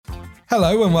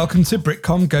Hello and welcome to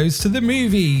Britcom Goes to the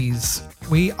Movies.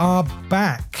 We are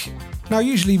back. Now,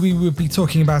 usually we would be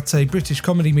talking about a British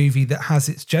comedy movie that has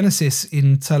its genesis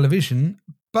in television,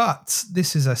 but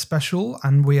this is a special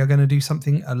and we are going to do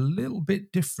something a little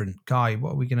bit different. Guy,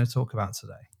 what are we going to talk about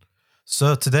today?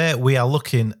 So today we are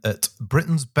looking at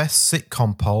Britain's best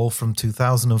sitcom poll from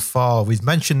 2004. We've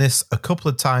mentioned this a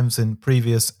couple of times in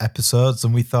previous episodes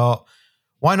and we thought,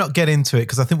 why not get into it?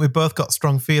 Because I think we've both got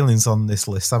strong feelings on this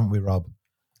list, haven't we, Rob?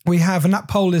 We have, and that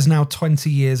poll is now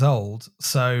 20 years old.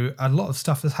 So a lot of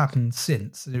stuff has happened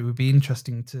since. It would be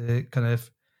interesting to kind of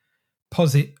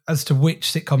posit as to which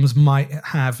sitcoms might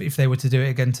have, if they were to do it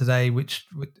again today, which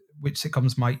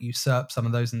sitcoms might usurp some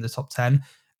of those in the top 10.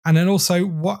 And then also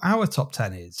what our top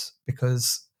 10 is.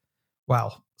 Because,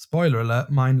 well, spoiler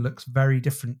alert, mine looks very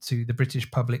different to the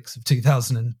British public's of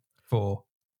 2004.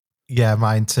 Yeah,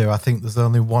 mine too. I think there's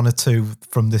only one or two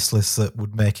from this list that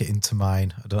would make it into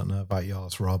mine. I don't know about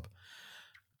yours, Rob.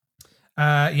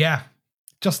 Yeah,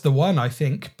 just the one, I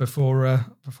think, before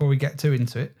we get too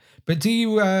into it. But do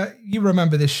you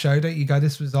remember this show, don't you, Guy?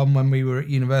 This was on when we were at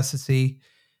university.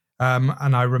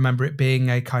 And I remember it being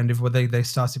a kind of, well, they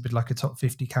started with like a top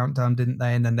 50 countdown, didn't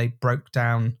they? And then they broke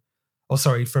down,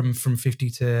 from 50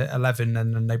 to 11,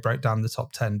 and then they broke down the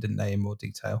top 10, didn't they, in more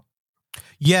detail?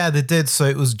 Yeah, they did. So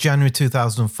it was January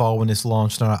 2004 when this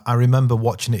launched. And I remember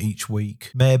watching it each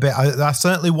week. Maybe I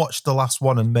certainly watched the last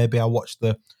one, and maybe I watched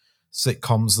the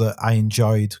sitcoms that I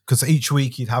enjoyed, because each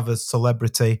week you'd have a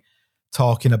celebrity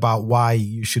talking about why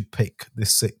you should pick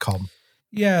this sitcom.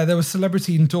 Yeah, there were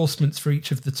celebrity endorsements for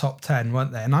each of the top 10,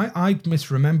 weren't there? And I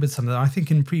misremembered some of them. I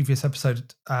think in a previous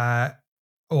episode,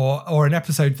 or an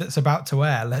episode that's about to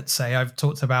air, let's say, I've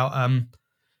talked about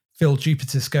Phil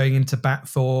Jupitus going into bat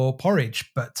for Porridge,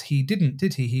 but he didn't,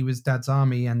 did he? He was Dad's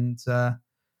Army, and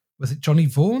was it Johnny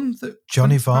Vaughan that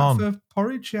Johnny went to bat Vaughan for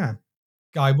Porridge? Yeah.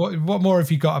 Guy, what more have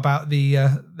you got about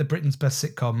the Britain's Best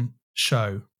Sitcom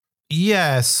show?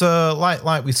 Yeah, so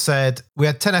like we said, we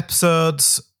had 10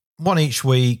 episodes, one each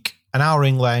week, an hour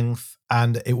in length,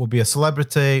 and it would be a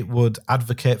celebrity would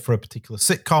advocate for a particular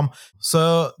sitcom.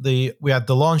 So we had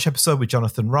the launch episode with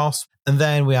Jonathan Ross, and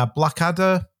then we had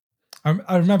Blackadder.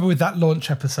 I remember with that launch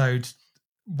episode,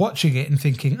 watching it and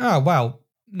thinking, oh, well,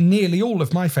 nearly all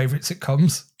of my favourite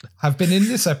sitcoms have been in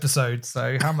this episode.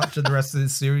 So how much of the rest of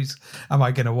this series am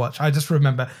I going to watch? I just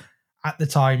remember at the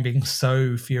time being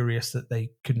so furious that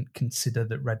they couldn't consider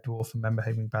that Red Dwarf and Men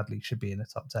Behaving Badly should be in the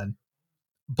top 10.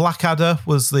 Blackadder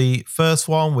was the first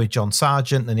one with John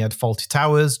Sargent. Then he had Fawlty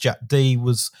Towers. Jack D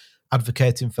was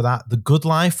advocating for that. The Good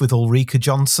Life with Ulrika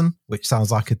Johnson, which sounds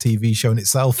like a TV show in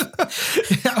itself.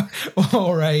 Yeah,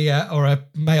 or a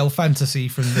male fantasy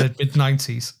from the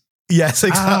mid-90s. Yes,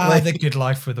 exactly. The Good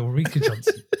Life with Ulrika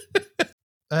Johnson.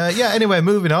 Anyway,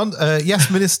 moving on. Yes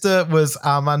Minister was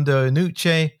Armando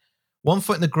Iannucci. One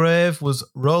Foot in the Grave was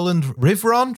Roland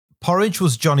Rivron. Porridge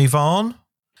was Johnny Vaughan.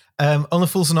 Only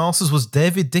Fools and Horses was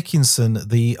David Dickinson,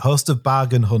 the host of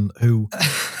Bargain Hunt, who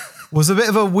was a bit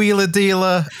of a wheeler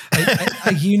dealer.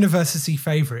 a university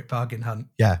favourite, Bargain Hunt.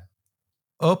 Yeah.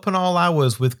 Open All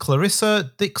Hours with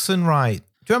Clarissa Dixon Wright.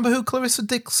 Do you remember who Clarissa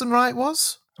Dixon Wright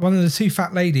was? One of the two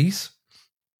fat ladies.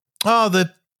 Oh,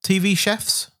 the TV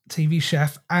chefs. TV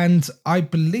chef, and I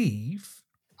believe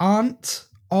aunt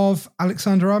of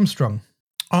Alexander Armstrong.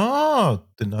 Oh,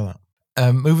 didn't know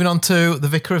that. Moving on to The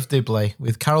Vicar of Dibley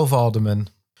with Carol Vorderman.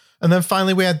 And then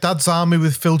finally we had Dad's Army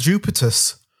with Phil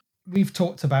Jupitus. We've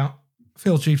talked about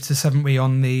Phil Jupitus, haven't we,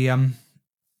 on the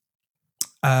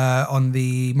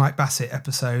Mike Bassett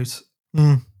episode.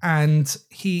 And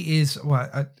he is,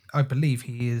 well, I believe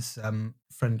he is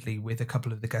friendly with a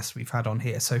couple of the guests we've had on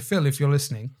here. So Phil, if you're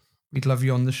listening, we'd love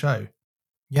you on the show.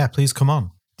 Yeah, please come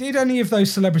on. Did any of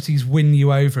those celebrities win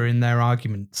you over in their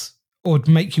arguments, or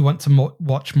make you want to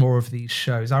watch more of these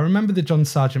shows? I remember the John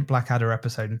Sargent Blackadder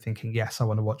episode and thinking, yes, I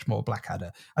want to watch more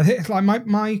Blackadder. I think like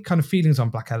my kind of feelings on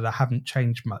Blackadder haven't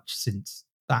changed much since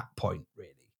that point, really.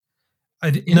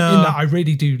 In that I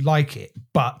really do like it,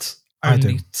 but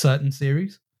only certain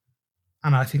series.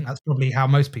 And I think that's probably how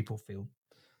most people feel.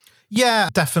 Yeah,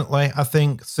 definitely. I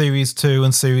think series 2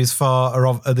 and series 4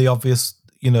 are the obvious,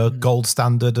 gold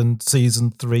standard, and series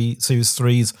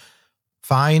 3's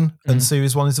fine, and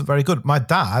series 1 isn't very good. My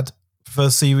dad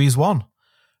prefers series 1,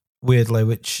 weirdly,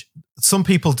 which some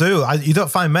people do. You don't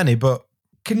find many, but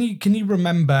can you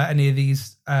remember any of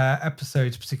these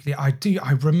episodes particularly? I do.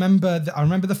 I remember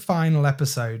the final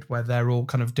episode where they're all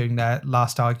kind of doing their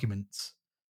last arguments.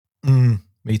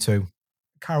 Me too.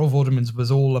 Carol Vorderman's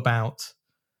was all about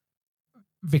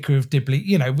Vicar of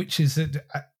Dibley, which is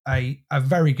a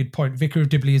very good point. Vicar of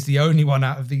Dibley is the only one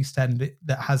out of these 10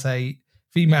 that has a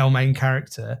female main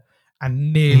character,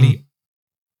 and nearly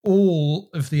all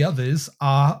of the others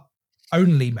are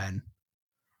only men.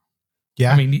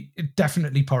 Yeah. I mean,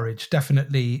 definitely Porridge,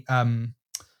 definitely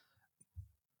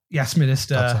Yes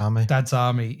Minister, Dad's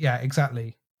Army. Yeah,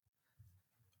 exactly.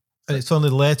 And it's only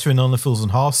later in Only Fools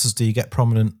and Horses do you get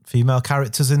prominent female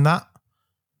characters in that.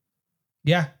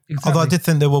 Yeah, exactly. Although I did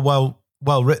think they were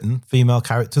well written female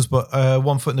characters, but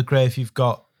One Foot in the Grave, you've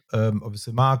got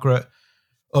obviously Margaret,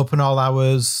 Open All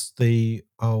Hours, can't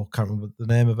remember the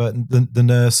name of it, the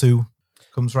nurse who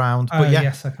comes round. But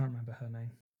yes, I can't remember her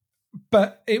name.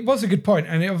 But it was a good point,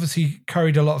 and it obviously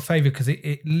carried a lot of favour because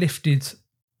it lifted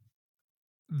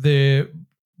the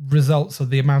results of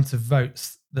the amount of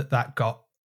votes that got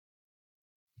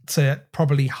to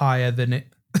probably higher than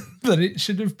it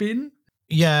should have been.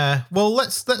 Yeah, well,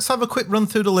 let's have a quick run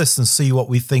through the list and see what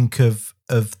we think of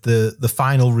the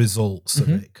final results of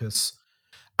it. Because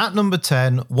at number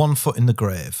 10, One Foot in the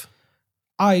Grave.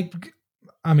 I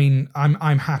mean,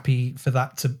 I'm happy for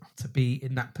that to be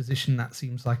in that position. That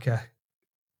seems like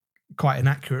quite an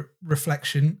accurate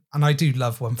reflection, and I do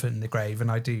love One Foot in the Grave,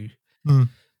 and I do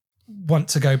want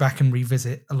to go back and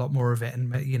revisit a lot more of it, and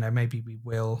maybe we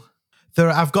will.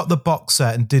 I've got the box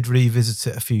set and did revisit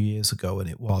it a few years ago, and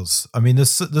it was. I mean,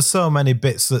 there's so many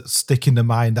bits that stick in the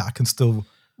mind that I can still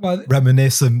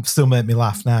reminisce and still make me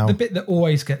laugh now. The bit that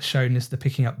always gets shown is the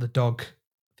picking up the dog,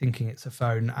 thinking it's a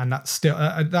phone, and that's still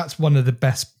that's one of the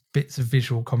best bits of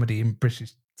visual comedy in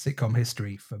British sitcom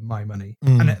history for my money,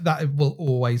 and that will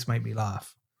always make me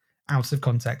laugh, out of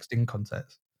context, in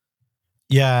context.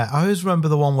 Yeah, I always remember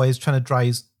the one where he's trying to dry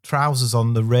his trousers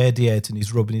on the radiator and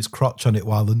he's rubbing his crotch on it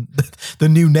while the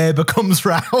new neighbour comes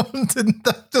round, and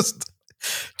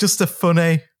just a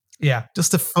funny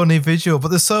visual. But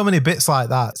there's so many bits like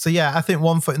that. So yeah, I think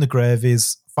One Foot in the Grave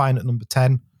is fine at number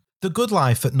 10. The Good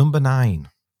Life at number 9.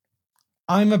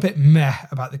 I'm a bit meh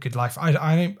about The Good Life. I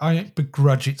don't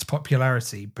begrudge its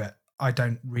popularity, but I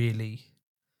don't really.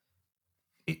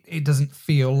 It doesn't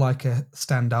feel like a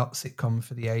standout sitcom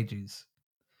for the ages.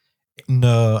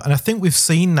 No, and I think we've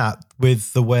seen that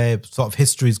with the way sort of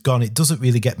history's gone. It doesn't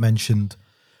really get mentioned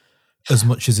as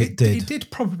much as it did. It did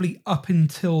probably up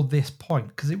until this point,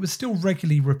 because it was still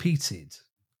regularly repeated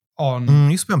on.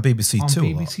 It used to be on BBC Two.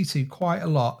 BBC Two quite a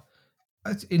lot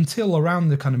until around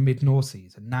the kind of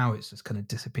mid-noughties, and now it's just kind of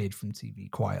disappeared from TV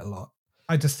quite a lot.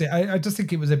 I just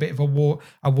think it was a bit of a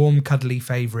warm, cuddly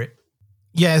favourite.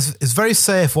 Yeah, it's very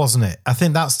safe, wasn't it? I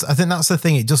think that's the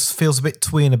thing. It just feels a bit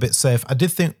twee and a bit safe. I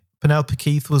did think Penelope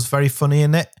Keith was very funny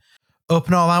in it.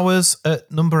 Open All Hours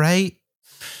at number 8.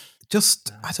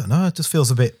 Just, I don't know, it just feels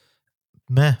a bit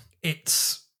meh. I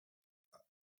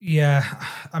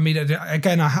mean,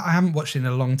 again, I haven't watched it in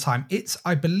a long time.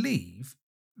 I believe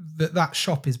that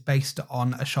shop is based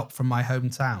on a shop from my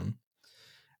hometown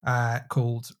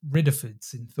called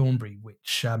Ridderford's in Thornbury,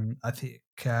 which I think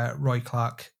Roy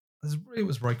Clark... It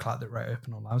was Roy Clark that wrote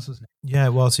Open All Hours, wasn't it? Yeah,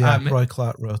 it was. Yeah, Roy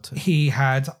Clark wrote it. He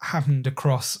had happened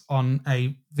across on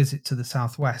a visit to the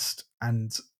Southwest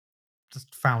and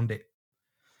just found it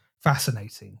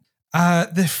fascinating.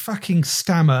 The fucking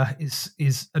stammer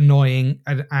is annoying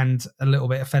and a little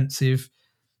bit offensive,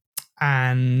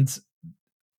 and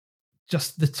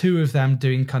just the two of them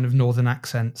doing kind of northern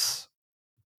accents.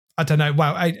 I don't know.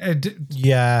 Well,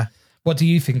 yeah. What do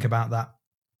you think about that?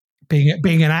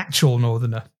 Being an actual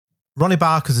northerner. Ronnie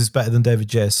Barker's is better than David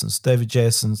Jason's. David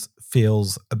Jason's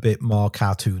feels a bit more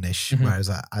cartoonish, whereas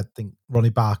I think Ronnie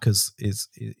Barker's is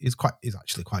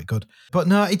actually quite good. But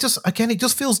no, it just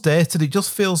feels dated. It just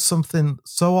feels something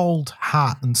so old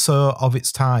hat and so of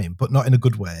its time, but not in a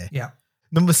good way. Yeah.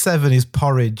 Number 7 is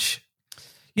Porridge.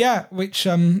 Yeah, which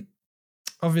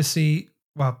obviously,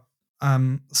 well,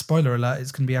 spoiler alert,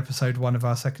 it's going to be episode 1 of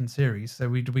our second series. So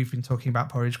we've been talking about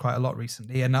Porridge quite a lot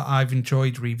recently, and I've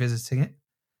enjoyed revisiting it.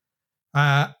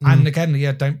 And again,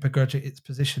 yeah, don't begrudge it its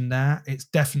position there. It's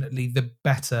definitely the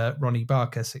better Ronnie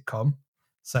Barker sitcom.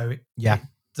 So it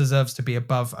deserves to be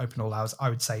above Open All Hours. I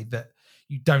would say that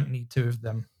you don't need two of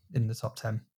them in the top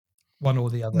 10. One or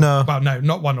the other. No. Well, no,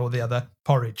 not one or the other.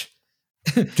 Porridge.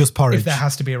 Just Porridge. If there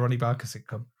has to be a Ronnie Barker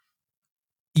sitcom.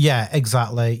 Yeah,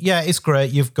 exactly. Yeah, it's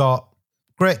great. You've got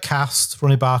great cast,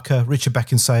 Ronnie Barker, Richard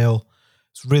Beckinsale.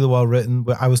 It's really well written.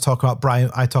 I talk about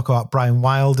Brian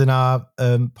Wilde in our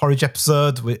Porridge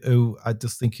episode, who I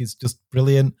just think is just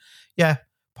brilliant. Yeah,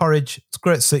 Porridge. It's a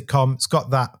great sitcom. It's got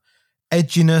that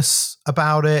edginess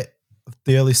about it,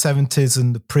 the early 70s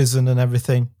and the prison and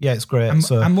everything. Yeah, it's great.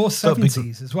 And more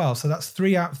 70s as well. So that's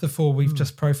 3 out of the 4 we've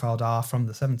just profiled are from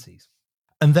the 70s.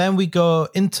 And then we go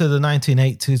into the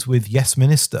 1980s with Yes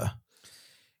Minister.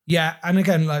 Yeah, and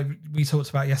again, like we talked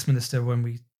about Yes Minister when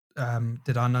we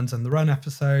did our Nuns on the Run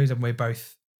episode, and we're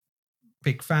both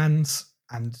big fans,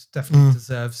 and definitely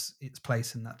deserves its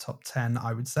place in that top 10,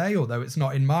 I would say, although it's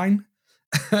not in mine.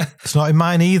 It's not in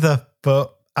mine either,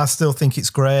 but I still think it's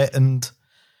great. And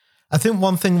I think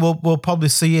one thing we'll probably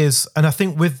see is, and I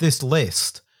think with this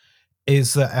list,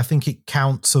 is that I think it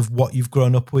counts of what you've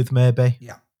grown up with, maybe.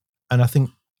 Yeah. And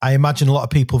I imagine a lot of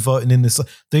people voting in this.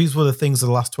 These were the things of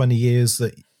the last 20 years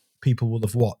that people will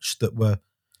have watched that were,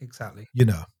 exactly,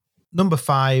 Number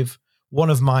 5, one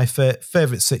of my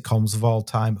favourite sitcoms of all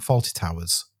time, Fawlty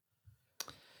Towers.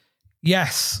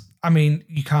 Yes. I mean,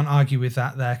 you can't argue with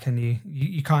that there, can you?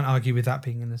 You can't argue with that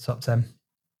being in the top 10.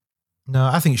 No,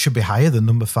 I think it should be higher than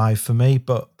number 5 for me,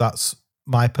 but that's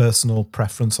my personal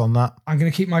preference on that. I'm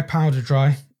going to keep my powder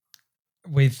dry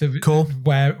with cool.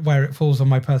 where it falls on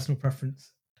my personal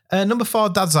preference. Number 4,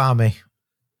 Dad's Army.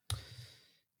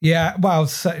 Yeah, well,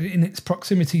 so in its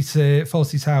proximity to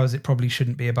Fawlty Towers, it probably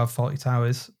shouldn't be above Fawlty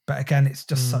Towers. But again, it's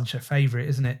just such a favourite,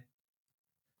 isn't it?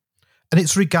 And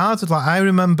it's regarded, like, I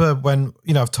remember when,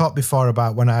 I've talked before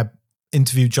about when I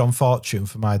interviewed John Fortune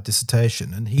for my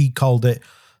dissertation, and he called it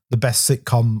the best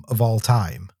sitcom of all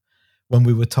time when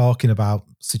we were talking about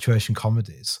situation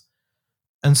comedies.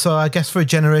 And so I guess for a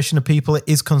generation of people, it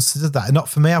is considered that. And not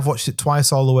for me, I've watched it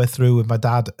twice all the way through with my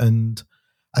dad. And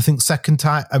I think second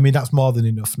time, I mean, that's more than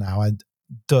enough now. I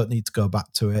don't need to go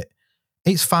back to it.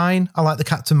 It's fine. I like the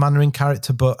Captain Mannering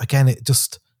character, but again, it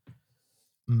just,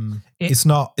 it's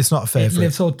not a favourite. It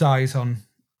lives or dies on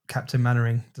Captain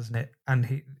Mannering, doesn't it? And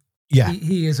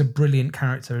he is a brilliant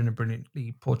character and a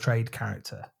brilliantly portrayed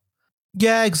character.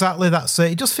 Yeah, exactly. That's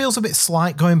it. It just feels a bit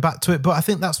slight going back to it, but I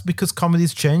think that's because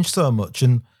comedy's changed so much.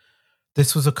 And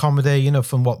this was a comedy,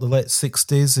 from the late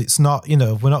 60s. It's not,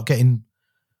 we're not getting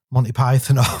Monty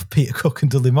Python or Peter Cook and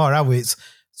Dudley Moore, are we? It's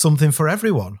something for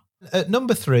everyone. At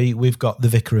number 3, we've got The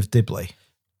Vicar of Dibley.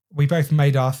 We both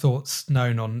made our thoughts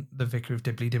known on The Vicar of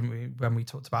Dibley, didn't we, when we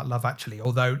talked about Love Actually?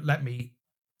 Although, let me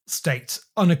state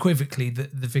unequivocally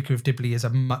that The Vicar of Dibley is a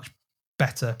much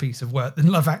better piece of work than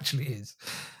Love Actually is.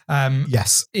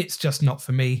 Yes. It's just not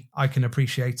for me. I can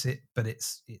appreciate it, but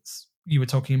it's you were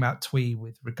talking about Twee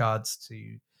with regards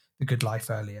to The Good Life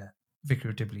earlier. Vicar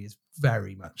of Dibley is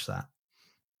very much that.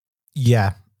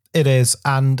 Yeah, it is.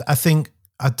 And I think,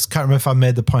 I can't remember if I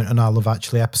made the point on our Love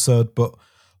Actually episode, but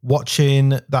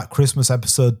watching that Christmas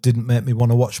episode didn't make me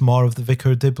want to watch more of The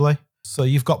Vicar of Dibley. So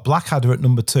you've got Blackadder at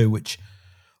number 2, which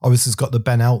obviously has got the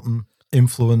Ben Elton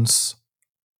influence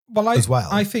as well.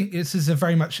 I think this is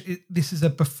a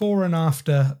before and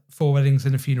after Four Weddings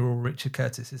and a Funeral, Richard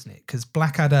Curtis, isn't it? Because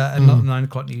Blackadder and Not the 9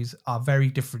 O'Clock News are very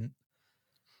different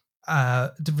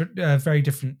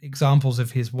examples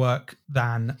of his work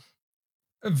than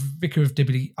Vicar of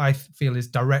Dibley, I feel, is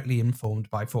directly informed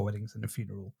by Four Weddings and a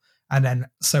Funeral. And then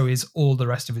so is all the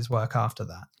rest of his work after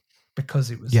that, because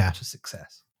it was such a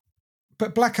success.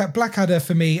 But Blackadder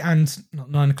for me, and Not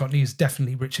 9 O'Clock News,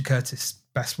 definitely Richard Curtis'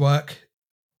 best work.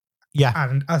 Yeah.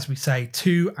 And as we say,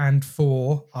 2 and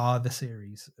 4 are the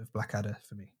series of Blackadder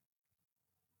for me.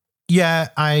 Yeah,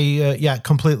 I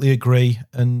completely agree.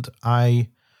 And I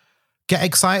get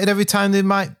excited every time they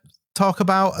might talk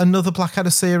about another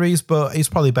Blackadder series, but it's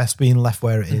probably best being left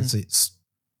where it is. It's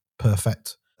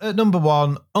perfect. At number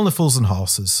 1, Only Fools and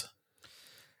Horses.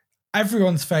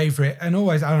 Everyone's favourite, and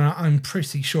always, I don't know, I'm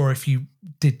pretty sure if you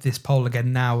did this poll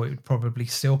again now, it would probably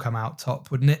still come out top,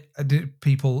 wouldn't it?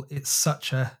 It's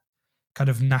such a kind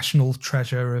of national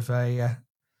treasure of a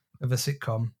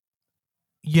sitcom.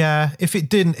 Yeah, if it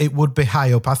didn't, it would be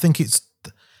high up. I think it's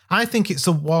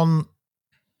the one,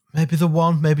 maybe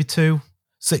 2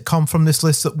 sitcom from this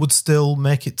list that would still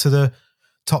make it to the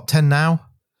top 10 now.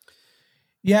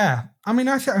 Yeah, I mean,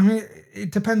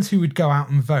 it depends who would go out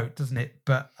and vote, doesn't it?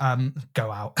 But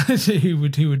go out, who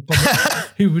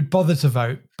would bother to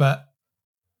vote? But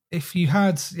if you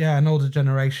had, an older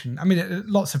generation, I mean,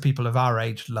 lots of people of our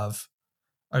age love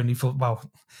Only Fools. Well,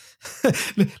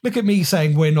 look at me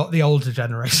saying we're not the older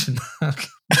generation.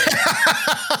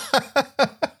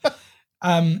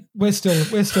 We're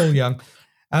still young.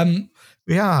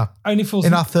 We are. Only Fools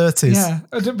in our 30s. Yeah,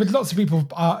 but lots of people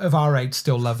of our age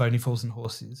still love Only Fools and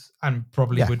Horses and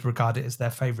probably would regard it as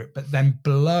their favourite. But then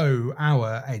below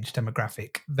our age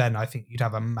demographic, then I think you'd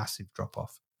have a massive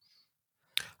drop-off.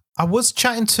 I was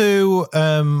chatting to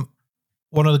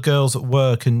one of the girls at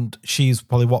work, and she's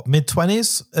probably,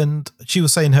 mid-20s? And she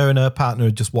was saying her and her partner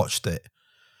had just watched it.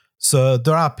 So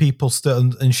there are people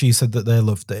still, and she said that they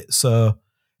loved it. So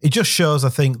it just shows, I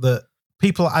think, that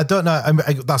people, I don't know, I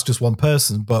mean, that's just one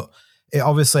person, but it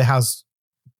obviously has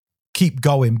keep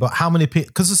going. But how many people,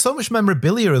 because there's so much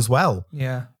memorabilia as well.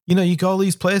 Yeah. You go all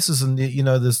these places and,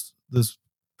 there's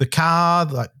the car,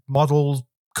 like models,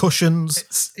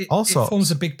 cushions, all sorts. It forms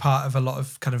a big part of a lot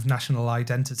of kind of national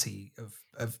identity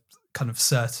of kind of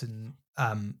certain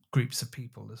groups of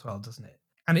people as well, doesn't it?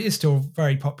 And it is still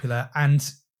very popular. And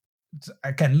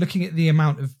again, looking at the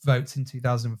amount of votes in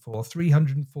 2004,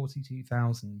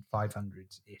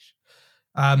 342,500-ish,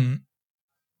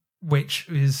 which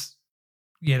is,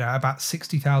 about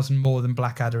 60,000 more than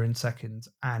Blackadder in second,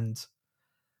 and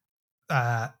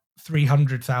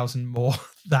 300,000 more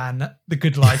than The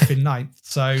Good Life in ninth.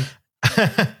 So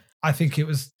I think it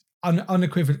was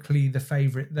unequivocally the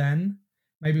favourite then.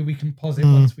 Maybe we can posit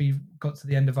once we've got to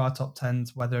the end of our top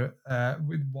 10s whether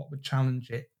what would challenge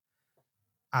it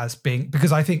as being,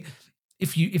 because I think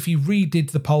if you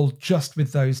redid the poll just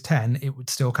with those 10, it would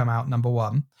still come out number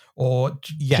one, or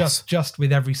just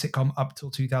with every sitcom up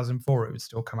till 2004, it would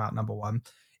still come out number one.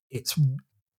 It's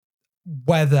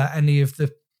whether any of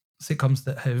the sitcoms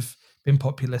that have been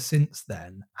popular since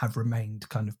then have remained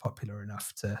kind of popular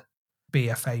enough to be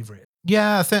a favourite.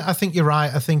 Yeah, I think you're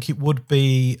right. I think it would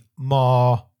be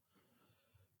more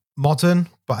modern,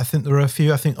 but I think there are a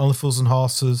few. I think Only Fools and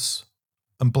Horses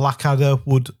and Blackadder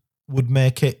would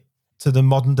make it to the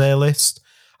modern day list.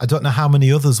 I don't know how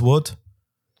many others would.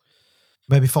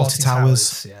 Maybe 40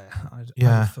 Towers.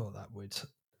 I thought that would.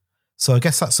 So I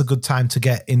guess that's a good time to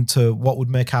get into what would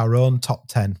make our own top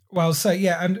 10. Well, so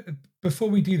yeah, and before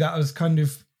we do that, I was kind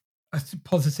of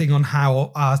positing on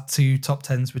how our two top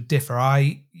 10s would differ.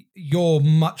 You're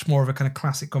much more of a kind of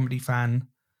classic comedy fan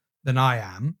than I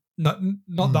am. Not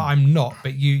that I'm not,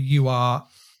 but you are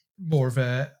more of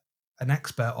an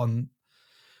expert on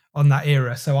that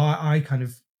era. So I kind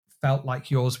of felt like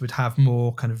yours would have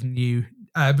more kind of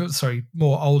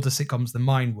more older sitcoms than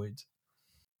mine would.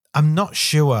 I'm not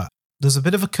sure. There's a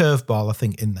bit of a curveball, I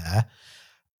think, in there.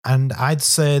 And I'd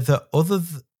say that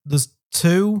there's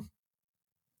two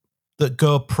that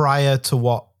go prior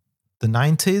to the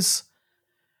 90s.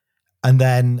 And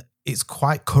then it's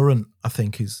quite current, I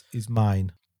think, is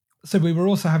mine. So we were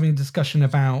also having a discussion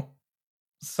about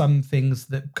some things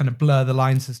that kind of blur the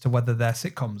lines as to whether they're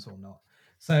sitcoms or not.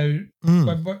 So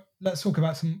let's talk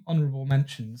about some honourable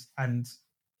mentions. And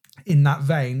in that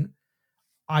vein,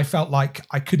 I felt like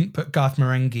I couldn't put Garth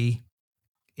Marenghi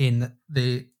in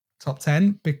the top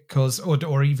 10 because,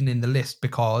 or even in the list,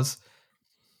 because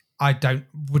I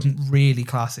wouldn't really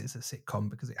class it as a sitcom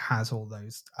because it has all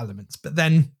those elements. But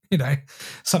then,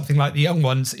 something like The Young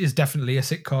Ones is definitely a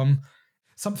sitcom.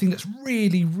 Something that's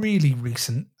really, really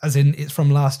recent, as in it's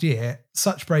from last year,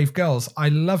 Such Brave Girls. I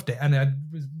loved it. And I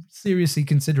was seriously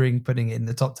considering putting it in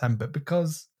the top 10, but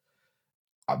because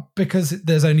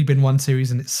there's only been one series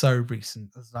and it's so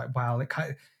recent, I was like, wow,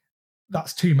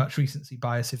 that's too much recency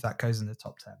bias if that goes in the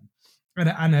top 10.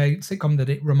 And a sitcom that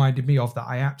it reminded me of that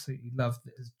I absolutely love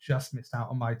that has just missed out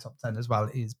on my top 10 as well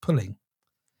is Pulling,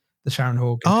 the Sharon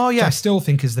Horgan. Oh, yeah. Which I still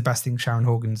think is the best thing Sharon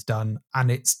Horgan's done.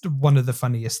 And it's one of the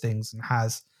funniest things and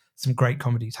has some great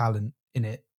comedy talent in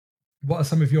it. What are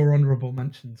some of your honourable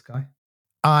mentions, Guy?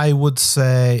 I would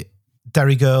say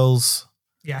Derry Girls.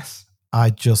 Yes. I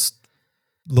just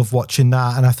love watching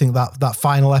that. And I think that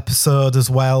final episode as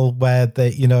well, where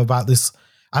they, about this,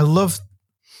 I love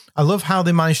how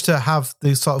they managed to have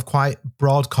this sort of quite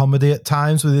broad comedy at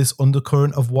times with this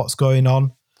undercurrent of what's going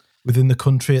on within the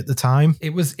country at the time.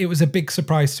 It was a big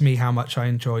surprise to me how much I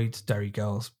enjoyed Derry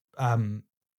Girls. And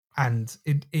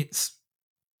it's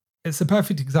a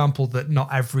perfect example that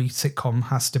not every modern sitcom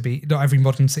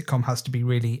has to be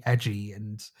really edgy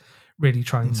and really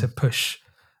trying to push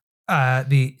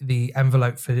the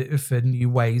envelope for new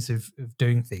ways of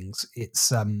doing things.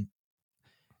 It's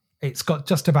got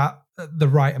just about the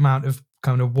right amount of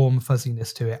kind of warm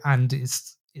fuzziness to it, and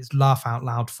is laugh out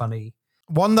loud funny.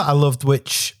 One that I loved,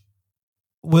 which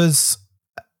was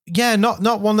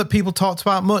not one that people talked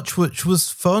about much, which was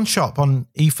Phone Shop on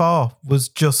E4, was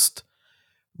just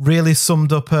really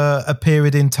summed up a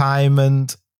period in time,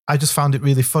 and I just found it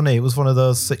really funny. It was one of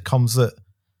those sitcoms that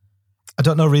I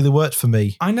don't know really worked for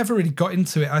me. I never really got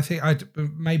into it. I think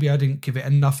maybe I didn't give it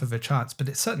enough of a chance, but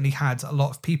it certainly had a lot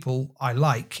of people I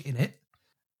like in it.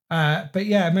 But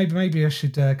yeah, maybe I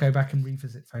should go back and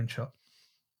revisit Phone Shop.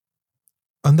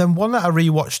 And then one that I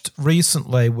rewatched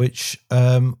recently, which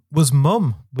was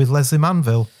Mum with Leslie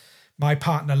Manville. My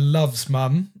partner loves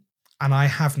Mum, and I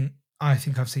haven't. I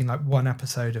think I've seen like one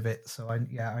episode of it, so I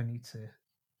need to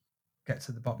get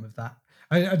to the bottom of that.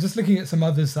 I'm just looking at some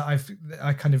others that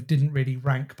I kind of didn't really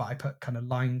rank, but I put kind of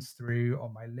lines through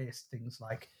on my list. Things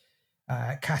like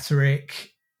Catterick,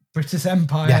 British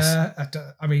Empire. Yes.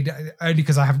 I mean, only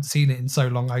because I haven't seen it in so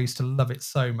long. I used to love it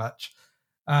so much.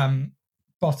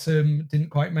 bottom, didn't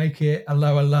quite make it. A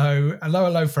lower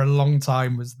low for a long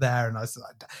time was there, and I said,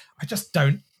 I just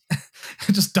don't,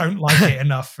 I just don't like it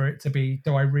enough for it to be.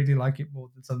 Do I really like it more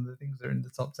than some of the things that are in the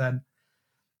top 10?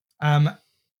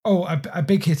 A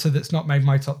big hitter that's not made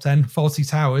my top 10, Fawlty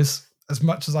Towers. As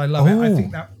much as I love it, I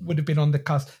think that would have been on the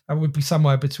cusp. That would be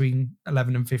somewhere between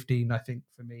 11 and 15, I think,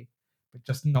 for me, but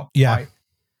just not quite.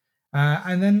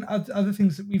 And then other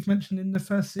things that we've mentioned in the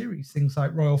first series, things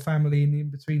like Royal Family and The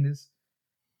In-Betweeners,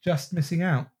 just missing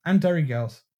out, and Derry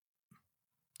Girls.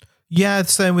 Yeah, the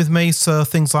same with me. So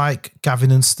things like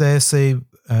Gavin and Stacey,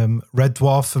 Red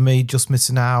Dwarf for me, just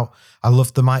missing out. I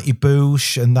love The Mighty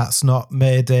Boosh, and that's not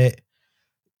made it.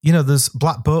 You know, there's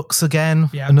Black Books again,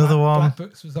 another one. Black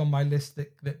Books was on my list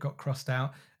that got crossed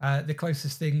out. The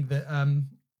closest thing that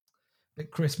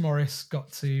Chris Morris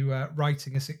got to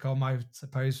writing a sitcom, I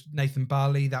suppose, Nathan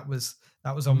Barley, that was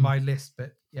on my list,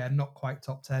 but yeah, not quite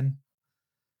top 10.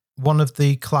 One of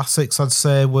the classics, I'd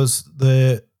say, was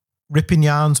the Ripping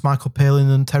Yarns, Michael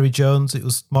Palin and Terry Jones. It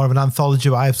was more of an anthology,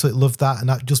 but I absolutely loved that, and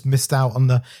that just missed out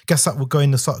on I guess that would go in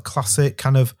the sort of classic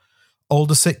kind of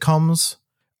older sitcoms.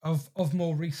 Of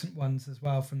more recent ones as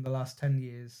well from the last 10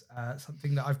 years,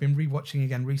 something that I've been rewatching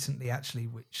again recently, actually,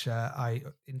 which I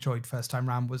enjoyed first time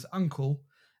round, was Uncle.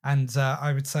 And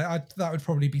I would say that would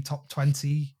probably be top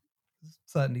 20,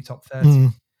 certainly top 30.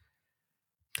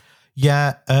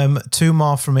 Yeah, two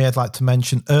more from me I'd like to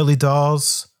mention. Early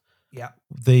Doors. Yeah.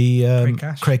 The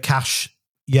Craig Cash,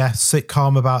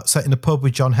 sitcom about setting a pub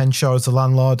with John Henshaw as the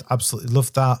landlord. Absolutely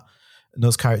loved that. And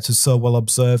those characters so well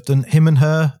observed. And Him and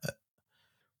Her.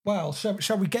 Well,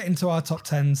 shall we get into our top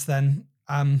 10s then?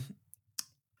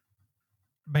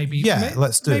 Maybe.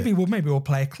 Let's do it. Maybe we'll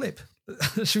play a clip.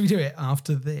 Should we do it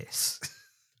after this?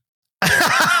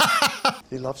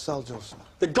 You love Sal Jolson.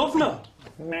 The governor?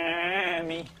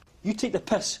 Me. You take the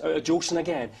piss out of Jolson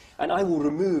again, and I will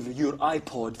remove your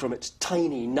iPod from its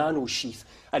tiny nano sheath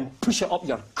and push it up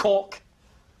your cock.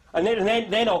 And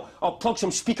then I'll plug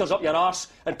some speakers up your arse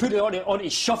and put it on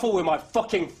shuffle with my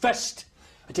fucking fist.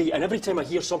 I tell you, and every time I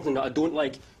hear something that I don't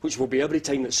like, which will be every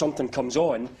time that something comes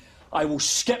on, I will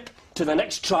skip to the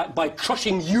next track by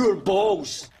crushing your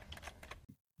balls.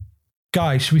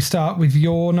 Guys, should we start with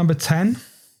your number 10?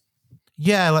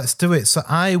 Yeah, let's do it. So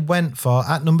I went for,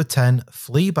 at number 10,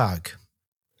 Fleabag.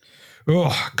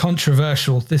 Oh,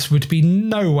 controversial. This would be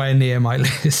nowhere near my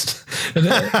list.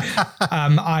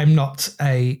 I'm not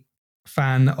a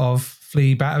fan of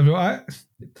Fleabag. I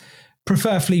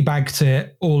prefer Fleabag to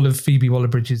all of Phoebe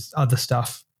Waller-Bridge's other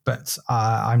stuff, but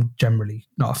I'm generally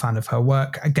not a fan of her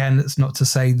work. Again, it's not to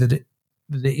say that it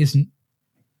isn't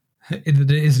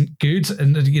good,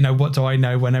 and you know, what do I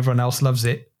know when everyone else loves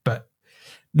it? But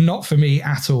not for me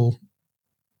at all.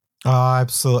 Oh,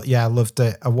 absolutely. Yeah, I loved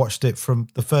it. I watched it from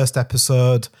the first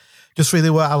episode. Just really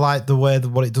I like the way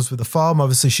what it does with the form.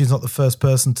 Obviously, she's not the first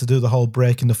person to do the whole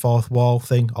breaking the fourth wall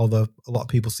thing, although a lot of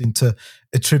people seem to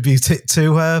attribute it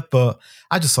to her. But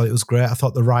I just thought it was great. I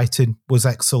thought the writing was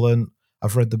excellent.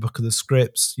 I've read the book of the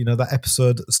scripts. You know, that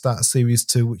episode at the start of series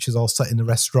 2, which is all set in the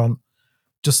restaurant.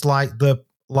 Just like the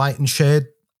light and shade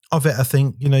of it, I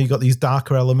think. You know, you got these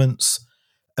darker elements.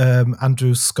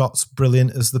 Andrew Scott's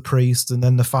brilliant as the priest, and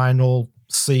then the final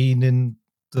scene in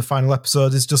the final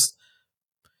episode is just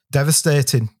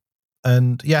devastating,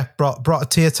 and yeah, brought a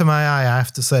tear to my eye, I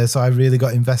have to say. So I really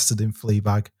got invested in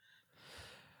Fleabag.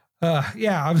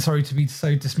 Yeah, I'm sorry to be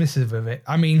so dismissive of it.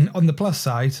 I mean, on the plus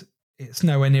side, it's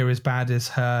nowhere near as bad as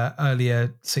her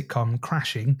earlier sitcom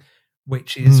Crashing,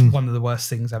 which is one of the worst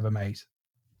things ever made.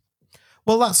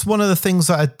 Well, that's one of the things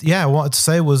that I wanted to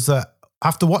say was that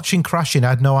after watching Crashing, I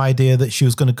had no idea that she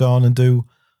was going to go on and do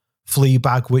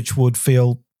Fleabag, which would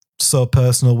feel so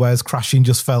personal, whereas Crashing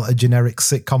just felt a generic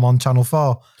sitcom on Channel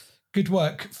 4. Good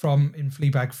work in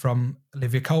Fleabag from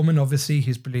Olivia Colman, obviously,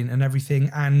 who's brilliant and everything,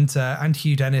 and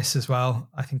Hugh Dennis as well.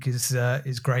 I think is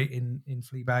great in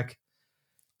Fleabag.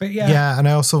 But yeah, and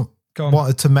I also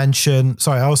wanted to mention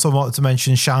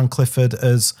Sian Clifford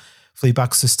as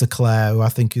Fleabag's sister Claire, who I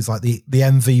think is like the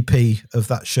MVP of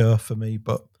that show for me.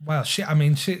 But well, she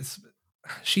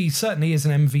certainly is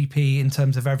an MVP in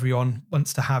terms of everyone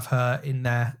wants to have her in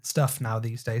their stuff now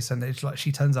these days, and it's like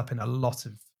she turns up in a lot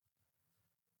of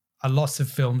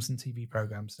films and TV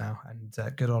programs now, and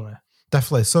good on her.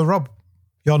 Definitely. So, Rob,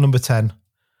 your number 10.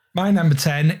 My number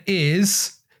 10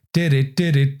 is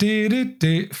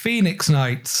Phoenix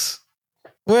Nights.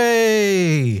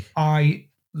 Way! I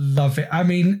love it. I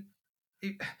mean,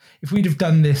 if we'd have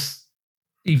done this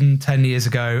even 10 years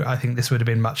ago, I think this would have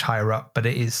been much higher up, but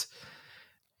it's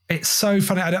so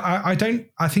funny. I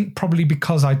think probably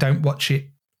because I don't watch it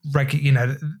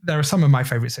there are some of my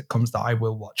favorite sitcoms that I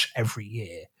will watch every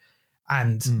year.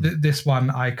 And this one,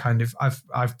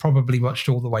 I've probably watched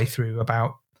all the way through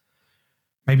about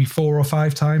maybe 4 or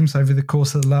 5 times over the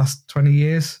course of the last 20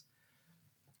 years.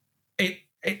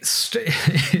 It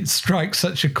strikes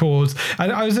such a chord.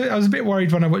 And I was a bit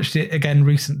worried when I watched it again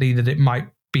recently that it might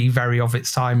be very of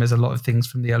its time, as a lot of things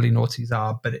from the early noughties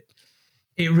are, but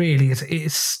it really is. It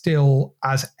is still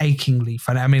as achingly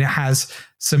funny. I mean, it has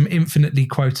some infinitely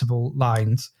quotable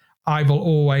lines. I will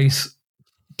always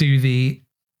do the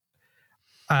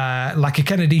like a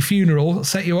Kennedy funeral,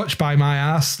 set your watch by my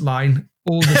ass line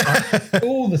all the time.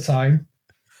 All the time.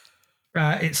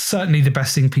 It's certainly the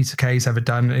best thing Peter Kay's ever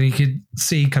done. And you could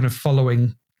see kind of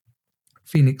following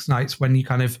Phoenix Nights when you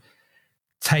kind of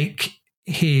take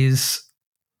his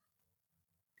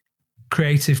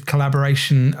creative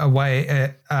collaboration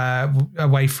away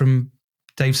from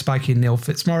Dave Spikey and Neil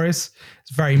Fitzmaurice.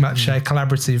 It's very much a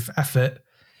collaborative effort.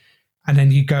 And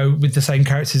then you go with the same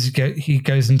characters. He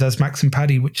goes and does Max and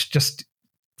Paddy, which just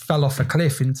fell off a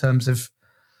cliff in terms of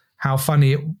how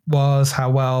funny it was,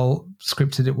 how well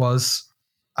scripted it was.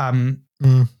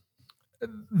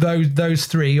 Those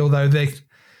three, although they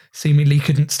seemingly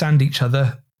couldn't stand each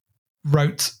other,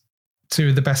 wrote 2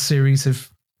 of the best series of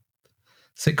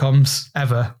sitcoms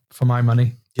ever, for my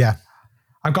money. Yeah.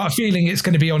 I've got a feeling it's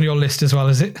going to be on your list as well,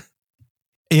 is it?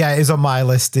 Yeah, it is on my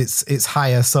list. It's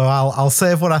higher. So I'll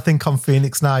save what I think on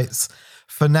Phoenix Nights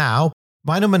for now.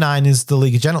 My number 9 is The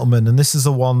League of Gentlemen, and this is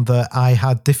the one that I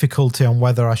had difficulty on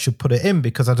whether I should put it in,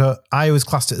 because I always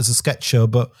classed it as a sketch show,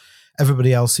 but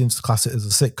everybody else seems to class it as a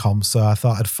sitcom. So I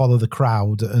thought I'd follow the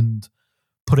crowd and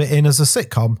put it in as a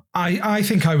sitcom. I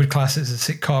think I would class it as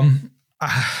a sitcom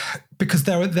because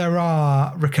there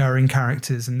are recurring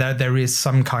characters, and there is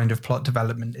some kind of plot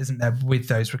development, isn't there, with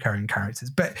those recurring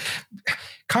characters? But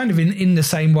kind of in the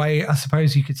same way, I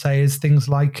suppose you could say, as things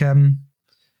like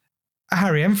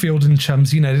Harry Enfield and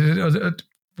Chums,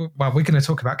 well, we're going to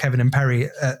talk about Kevin and Perry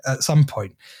at some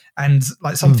point, and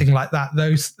like something like that.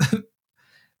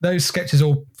 Those sketches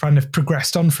all kind of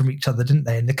progressed on from each other, didn't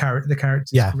they? And the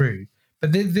characters grew.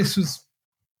 But this was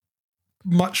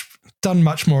done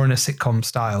much more in a sitcom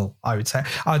style, I would say.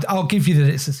 I'll give you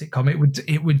that it's a sitcom.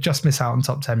 It would just miss out on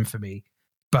top 10 for me,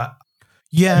 but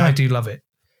yeah, I do love it.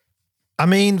 I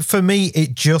mean, for me,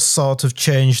 it just sort of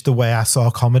changed the way I saw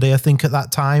comedy, I think, at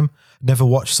that time. Never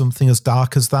watched something as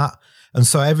dark as that. And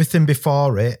so everything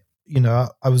before it,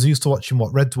 I was used to watching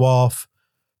Red Dwarf,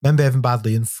 Men Behaving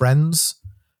Badly, and Friends.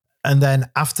 And then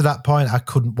after that point, I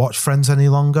couldn't watch Friends any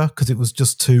longer because it was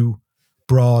just too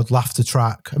broad laughter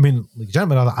track. I mean, League of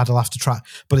Gentlemen had a laughter track,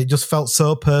 but it just felt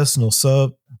so personal,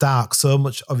 so dark, so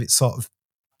much of its sort of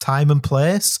time and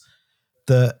place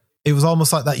that it was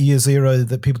almost like that year zero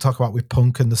that people talk about with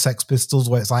punk and the Sex Pistols,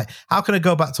 where it's like, how can I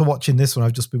go back to watching this when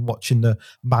I've just been watching the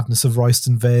madness of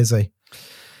Royston Vasey?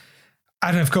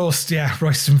 And of course,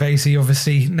 Royston Vasey,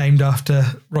 obviously named after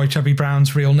Roy Chubby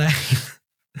Brown's real name.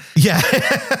 Yeah.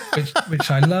 which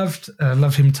I loved. I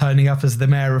love him turning up as the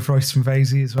mayor of Royston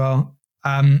Vasey as well.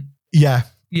 Yeah,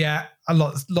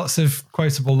 lots of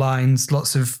quotable lines,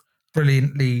 lots of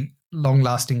brilliantly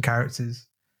long-lasting characters.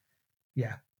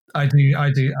 Yeah, I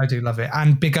do love it.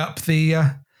 And big up they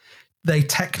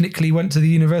technically went to the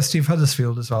University of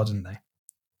Huddersfield as well, didn't they?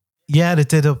 Yeah, they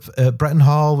did up at Bretton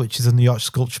Hall, which is in the Yorkshire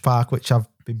Sculpture Park, which I've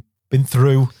been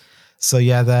through. So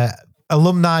yeah, they're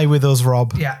alumni with us,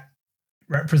 Rob. Yeah,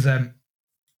 represent.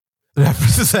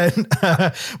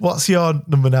 What's your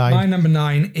number 9? My number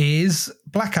 9 is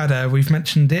Blackadder. We've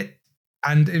mentioned it,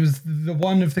 and it was the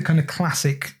one of the kind of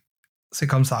classic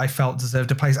sitcoms that I felt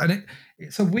deserved a place. And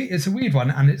it's a weird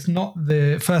one, and it's not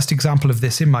the first example of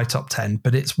this in my top 10,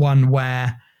 but it's one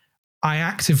where I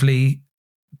actively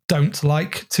don't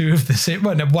like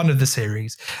one of the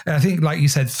series. And I think, like you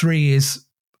said, 3 is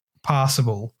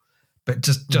passable, but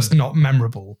just not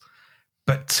memorable.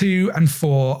 But 2 and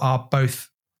 4 are both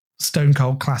stone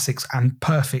cold classics and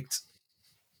perfect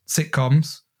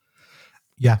sitcoms.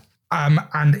 Yeah.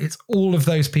 And it's all of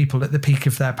those people at the peak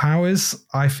of their powers.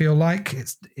 I feel like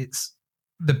it's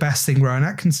the best thing Rowan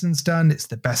Atkinson's done. It's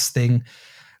the best thing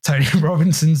Tony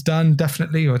Robinson's done,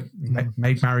 definitely, or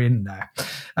Maid Marian. No.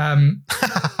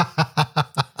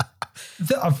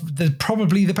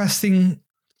 Probably the best thing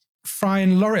Fry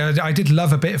and Laurie. I did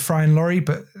love a bit of Fry and Laurie,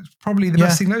 but it's probably the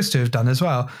best thing those two have done as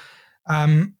well.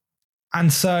 And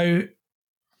so,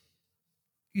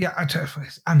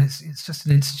 and it's just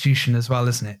an institution as well,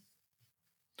 isn't it?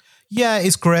 Yeah,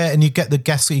 it's great. And you get the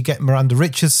guests, you get Miranda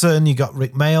Richardson, you got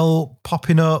Rick Mayall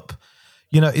popping up.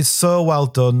 It's so well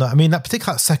done. I mean, that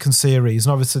particular second series,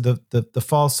 and obviously the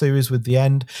fourth series with the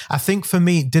end, I think for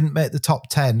me, it didn't make the top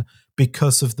 10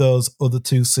 because of those other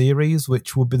two series,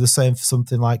 which would be the same for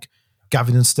something like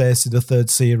Gavin and Stacey, the third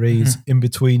series, In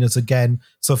Between Us again.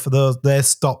 So for those, they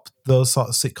stopped those sort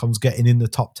of sitcoms getting in the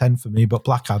top 10 for me. But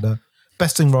Blackadder,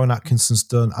 best thing Rowan Atkinson's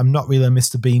done. I'm not really a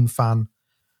Mr. Bean fan.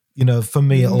 For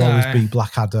me, it'll always be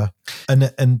Blackadder.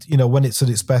 And when it's at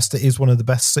its best, it is one of the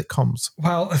best sitcoms.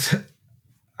 Well,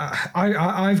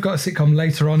 I've got a sitcom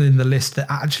later on in the list that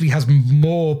actually has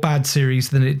more bad series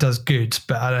than it does good,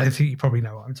 but I think you probably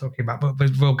know what I'm talking about, but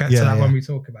we'll get to that when we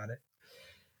talk about it.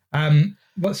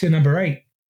 What's your number 8?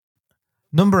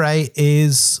 Number 8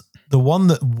 is the one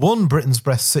that won Britain's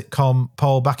Best Sitcom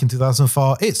poll back in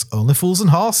 2004. It's Only Fools and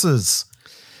Horses.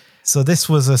 So this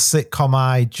was a sitcom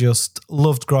I just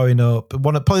loved growing up.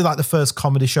 Probably like the first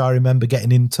comedy show I remember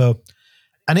getting into.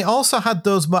 And it also had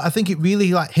those, I think it really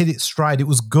hit its stride. It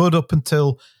was good up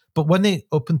until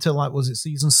was it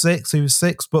season 6? It was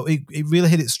 6, but it really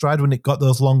hit its stride when it got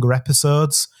those longer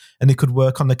episodes and it could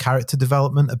work on the character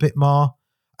development a bit more.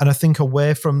 And I think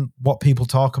away from what people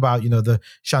talk about, the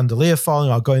chandelier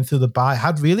falling or going through the bar, it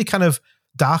had really kind of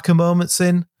darker moments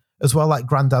in as well, like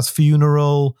Grandad's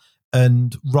funeral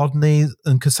and Rodney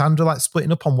and Cassandra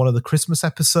splitting up on one of the Christmas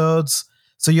episodes.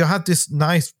 So you had this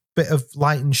nice bit of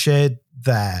light and shade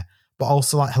there, but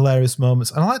also hilarious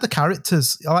moments. And I like the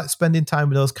characters. I like spending time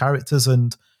with those characters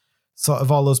and sort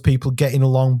of all those people getting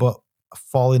along but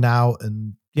falling out.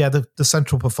 And yeah, the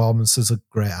central performances are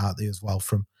great, aren't they, as well,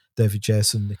 from David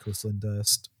Jason, Nicholas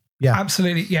Lyndhurst. Yeah,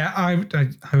 absolutely. Yeah,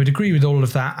 I would agree with all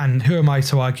of that. And who am I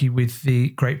to argue with the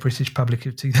great British public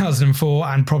of 2004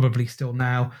 and probably still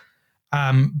now?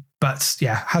 But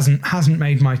yeah, hasn't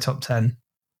made my top 10.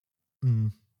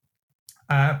 But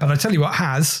I tell you what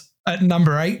has at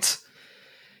number 8,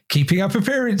 Keeping Up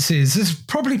Appearances. There's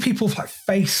probably people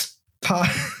face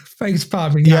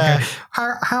palming. Yeah. Okay.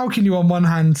 How can you on one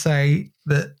hand say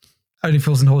that Only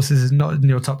Fools and Horses is not in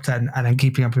your top 10 and then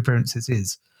Keeping Up Appearances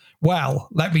is? Well,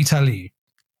 let me tell you.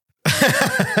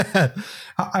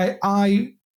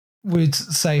 I would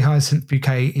say Hyacinth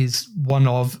Bouquet is one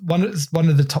of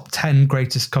the top 10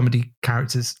 greatest comedy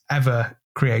characters ever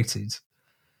created.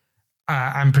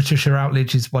 And Patricia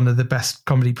Routledge is one of the best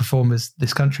comedy performers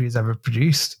this country has ever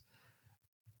produced.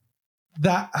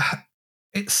 That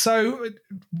it's so,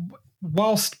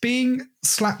 whilst being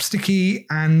slapsticky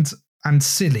and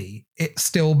silly, it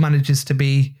still manages to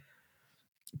be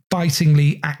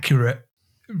bitingly accurate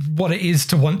what it is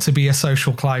to want to be a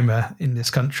social climber in this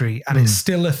country. And it's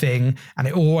still a thing, and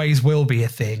it always will be a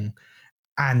thing.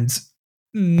 And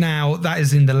now that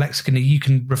is in the lexicon. You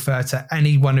can refer to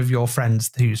any one of your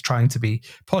friends who's trying to be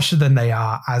posher than they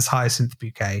are as Hyacinth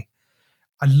Bouquet.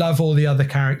 I love all the other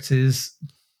characters,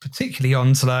 particularly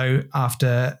Onslow,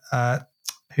 after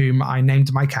whom I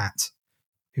named my cat,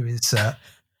 who is,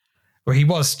 well, he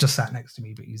was just sat next to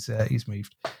me, but he's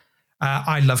moved.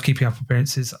 I love Keeping Up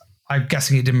Appearances. I'm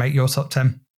guessing it didn't make your top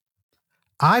 10.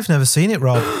 I've never seen it,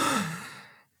 Rob.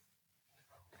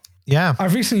 Yeah.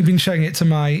 I've recently been showing it to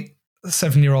my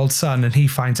 7-year-old son, and he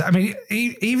finds it. I mean,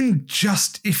 even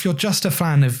just if you're just a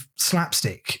fan of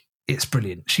slapstick, it's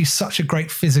brilliant. She's such a great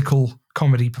physical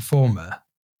comedy performer.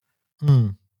 Yeah,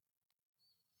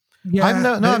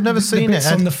 I've never seen it.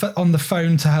 On the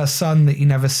phone to her son that you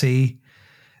never see.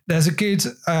 There's a good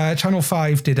Channel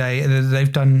 5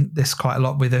 they've done this quite a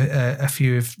lot with a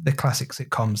few of the classic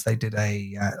sitcoms. They did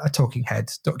a Talking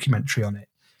Heads documentary on it,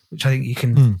 which I think you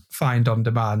can find on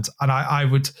demand. And I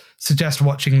would suggest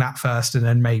watching that first and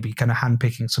then maybe kind of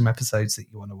handpicking some episodes that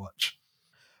you want to watch.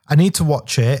 I need to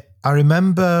watch it. I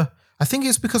remember, I think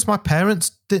it's because my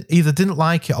parents either didn't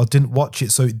like it or didn't watch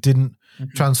it, so it didn't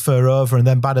transfer over. And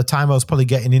then by the time I was probably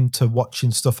getting into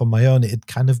watching stuff on my own, it had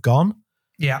kind of gone.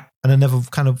 Yeah. And I never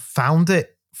kind of found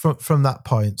it from that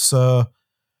point. So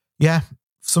yeah, for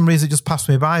some reason it just passed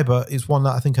me by, but it's one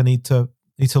that I think I need to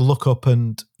look up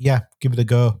and give it a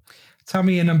go. Tell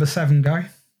me your number 7, Guy.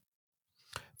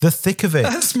 The Thick of It.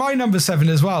 That's my number 7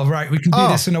 as well. Right. We can do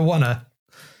this in a oneer.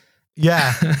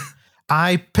 Yeah.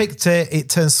 I picked it. It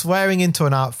turns swearing into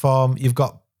an art form. You've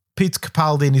got Peter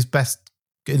Capaldi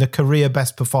in a career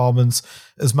best performance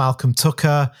as Malcolm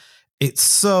Tucker. It's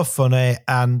so funny,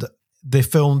 and they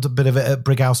filmed a bit of it at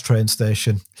Brighouse train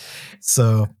station.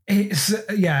 So it's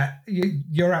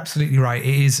you're absolutely right.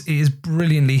 It is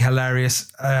brilliantly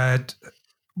hilarious.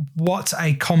 What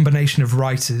a combination of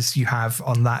writers you have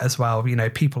on that as well. You know,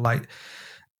 people like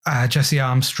Jesse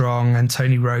Armstrong and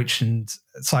Tony Roach and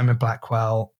Simon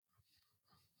Blackwell,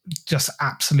 just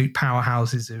absolute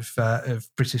powerhouses of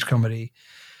British comedy.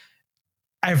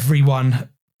 Everyone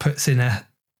puts in a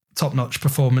top-notch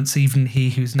performance, even he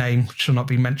whose name shall not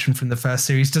be mentioned from the first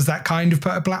series. Does that kind of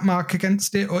put a black mark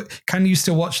against it, or can you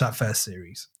still watch that first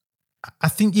series? I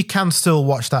think you can still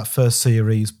watch that first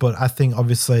series, but I think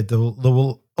obviously there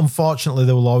will unfortunately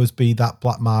there will always be that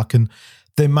black mark, and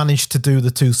they managed to do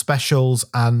the 2 specials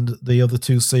and the other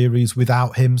 2 series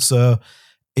without him, so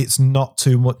it's not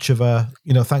too much of a,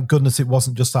 thank goodness it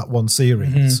wasn't just that one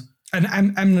series. And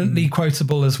eminently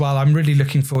quotable as well. I'm really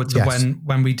looking forward to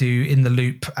when we do In the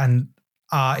Loop and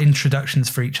our introductions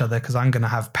for each other, because I'm going to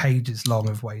have pages long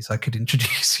of ways I could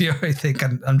introduce you, I think,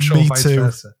 and I'm sure vice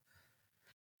versa.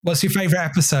 What's your favourite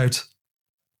episode?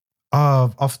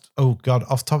 Off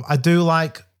top. I do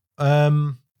like,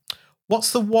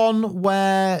 what's the one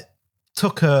where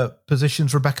Tucker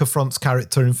positions Rebecca Front's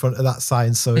character in front of that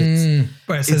sign, so it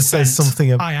says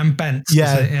something. I am bent.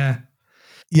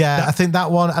 Yeah, I think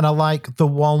that one, and I like the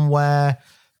one where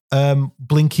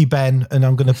Blinky Ben, and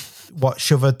I'm going to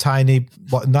shove a tiny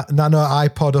nano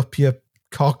iPod up your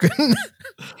cock.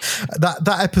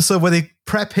 that episode where they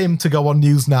prep him to go on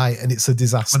Newsnight, and it's a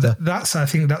disaster. Well, I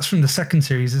think that's from the second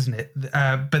series, isn't it?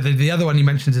 But the other one you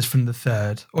mentioned is from the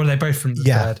third, or they're both from the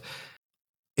third.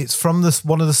 It's from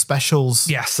one of the specials.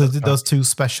 Yes, so those 2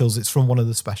 specials. It's from one of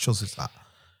the specials. Is that?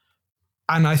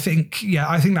 And I think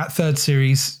that third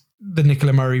series, the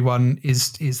Nicola Murray one,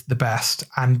 is the best.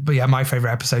 But my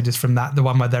favourite episode is from that, the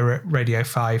one where they're at Radio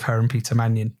 5, her and Peter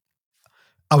Mannion.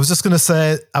 I was just going to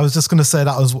say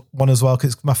that was one as well,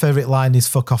 because my favourite line is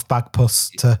 "fuck off, bag puss"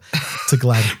 to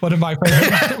Glenn. One of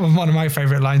my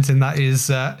favourite lines in that is,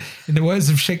 in the words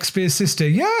of Shakespeare's sister,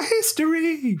 "Yeah,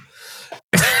 history."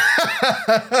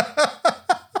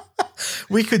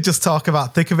 We could just talk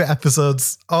about Thick of It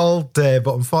episodes all day,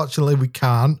 but unfortunately we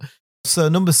can't. So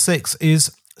number 6 is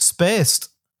Spaced.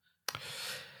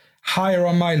 Higher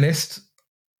on my list,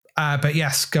 but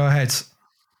yes, go ahead.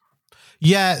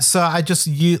 Yeah, so I just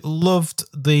loved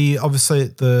the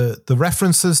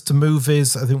references to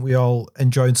movies. I think we all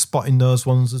enjoyed spotting those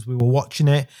ones as we were watching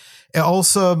it. It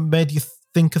also made you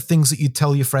think of things that you'd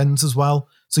tell your friends as well.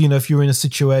 So, if you were in a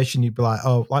situation, you'd be like,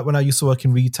 oh, like when I used to work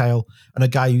in retail and a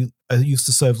guy who used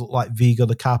to serve looked like Vigo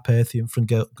the Carpathian from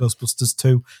Ghostbusters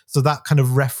 2. So that kind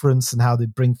of reference and how they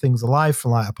bring things alive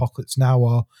from like Apocalypse Now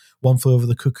or One Flew Over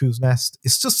the Cuckoo's Nest.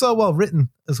 It's just so well written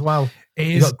as well.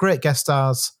 You've got great guest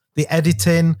stars. The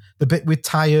editing, the bit with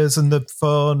tires and the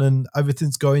phone and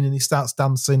everything's going and he starts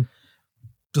dancing.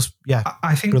 Just, yeah.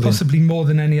 I think brilliant. Possibly more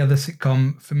than any other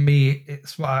sitcom, for me,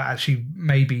 it's actually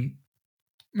maybe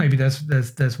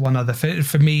there's one other.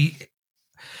 For me,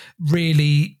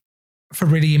 really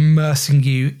immersing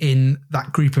you in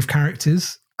that group of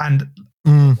characters and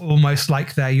almost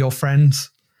like they're your friends,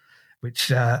 which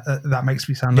that makes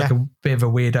me sound like a bit of a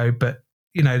weirdo, but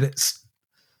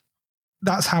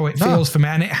that's how it feels for me.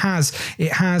 And it has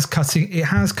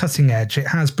cutting edge. It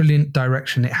has brilliant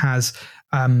direction. It has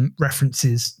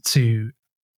references to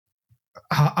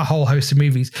a whole host of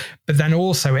movies, but then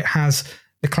also it has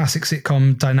the classic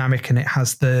sitcom dynamic, and it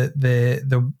has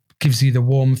the gives you the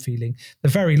warm feeling. The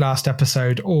very last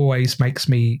episode always makes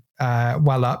me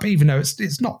well up, even though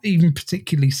it's not even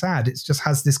particularly sad. It just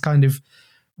has this kind of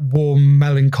warm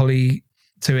melancholy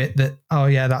to it that, oh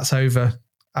yeah, that's over.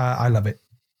 I love it.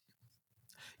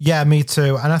 Yeah, me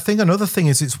too. And I think another thing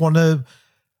is it's one of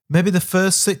maybe the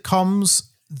first sitcoms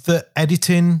that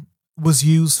editing was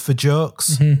used for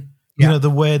jokes. Mm-hmm. You know, the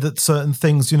way that certain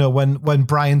things, when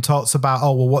Brian talks about,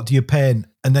 oh, well, what do you paint?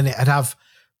 And then it'd have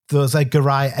those Edgar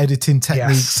Wright editing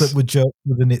techniques that were jokes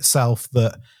within itself,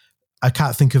 that I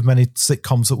can't think of many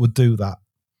sitcoms that would do that.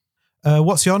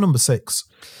 What's your number 6?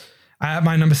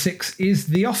 My number 6 is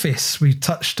The Office. We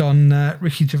touched on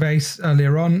Ricky Gervais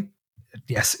earlier on.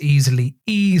 Yes, easily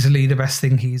the best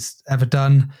thing he's ever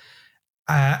done.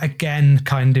 Again,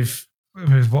 kind of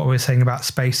with what we were saying about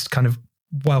Spaced, kind of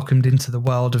welcomed into the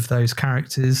world of those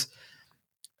characters.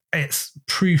 It's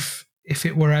proof, if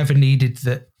it were ever needed,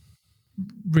 that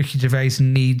Ricky Gervais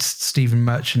needs Stephen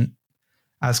Merchant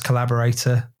as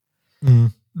collaborator.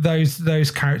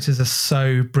 Those characters are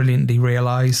so brilliantly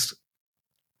realized.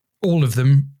 All of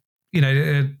them,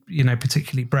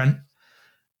 particularly Brent.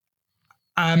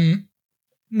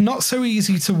 Not so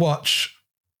easy to watch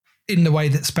in the way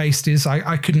that Spaced is.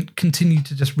 I couldn't continue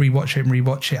to just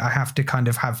rewatch it. I have to kind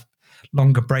of have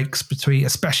longer breaks between,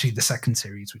 especially the second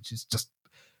series, which is just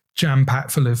jam-packed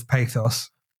full of pathos.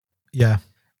 Yeah.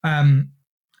 But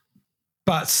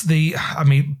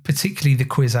particularly the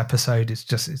quiz episode is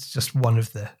just one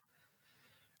of the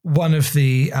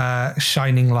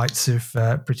shining lights of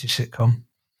British sitcom.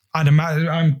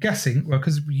 I'm guessing, well,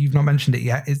 because you've not mentioned it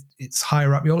yet, it's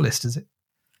higher up your list, is it?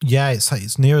 Yeah,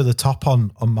 it's nearer the top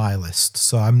on my list,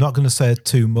 so I'm not going to say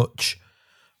too much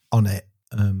on it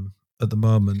at the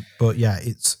moment. But yeah,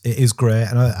 it is great,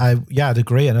 and I'd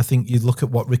agree. And I think you look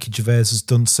at what Ricky Gervais has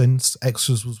done since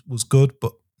Extras was good,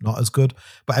 but not as good.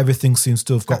 But everything seems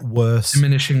to have got worse.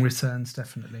 Diminishing returns,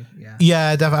 definitely. Yeah,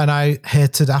 yeah, definitely. And I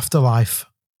hated Afterlife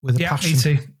with a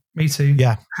passion. Me too.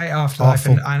 Yeah, hate Afterlife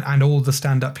and all the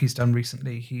stand up he's done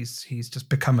recently. He's just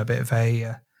become a bit of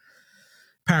a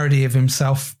parody of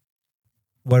himself.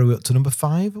 Where are we up to? Number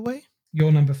 5 away?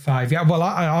 Your number 5. Yeah, well,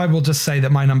 I will just say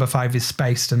that my number 5 is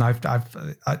Spaced, and I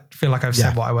feel like I've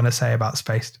said what I want to say about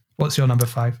Spaced. What's your number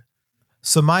 5?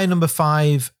 So my number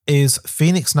 5 is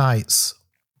Phoenix Nights.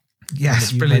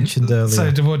 Yes, you brilliant. Mentioned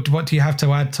earlier. So what do you have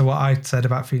to add to what I said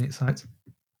about Phoenix Nights?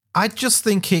 I just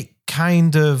think it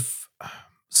kind of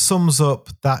sums up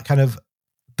that kind of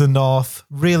the North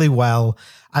really well.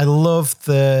 I love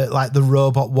the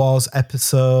Robot Wars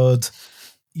episode.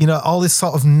 You know, all this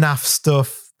sort of naff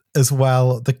stuff as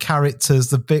well. The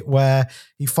characters, the bit where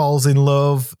he falls in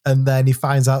love and then he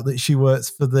finds out that she works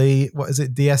for the,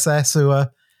 DSS who are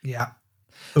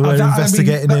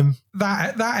investigating him.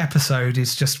 That episode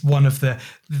is just one of the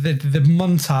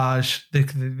montage,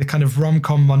 the kind of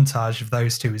rom-com montage of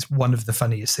those two is one of the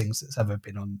funniest things that's ever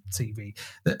been on TV.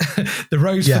 The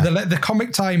rose for the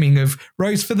comic timing of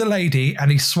rose for the lady and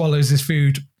he swallows his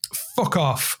food. Fuck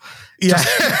off. Yeah.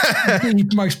 The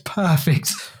most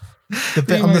perfect. The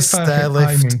bit on the stair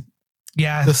lift.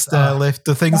 Yeah. The stair lift.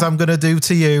 The things I'm going to do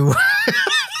to you.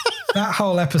 That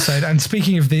whole episode, and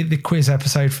speaking of the quiz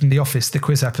episode from The Office, the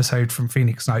quiz episode from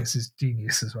Phoenix Nights is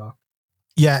genius as well.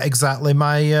 Yeah, exactly.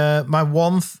 My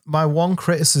one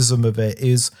criticism of it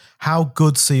is how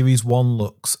good Series 1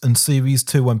 looks, and Series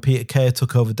 2, when Peter Kay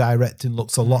took over directing,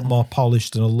 looks a lot more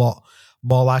polished and a lot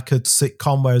more like a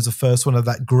sitcom, whereas the first one had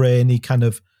that grainy kind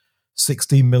of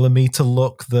 16mm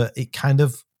look that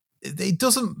it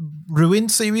doesn't ruin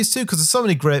Series 2 because there's so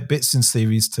many great bits in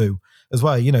Series 2 as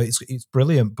well. You know, it's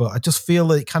brilliant, but I just feel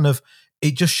that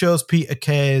it just shows Peter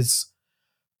Kay's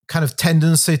kind of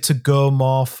tendency to go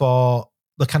more for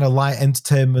the kind of light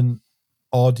entertainment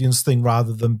audience thing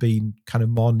rather than being kind of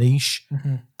more niche.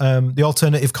 Mm-hmm. The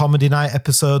alternative comedy night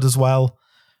episode as well.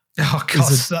 Oh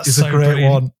God, that's a great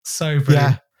brilliant. one. So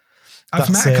brilliant. Yeah, I've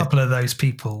met a couple of those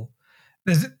people.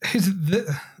 There's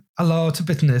a lot of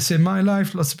bitterness in my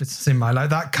life, lots of bitterness in my life.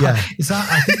 That guy,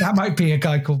 I think that might be a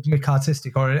guy called Mick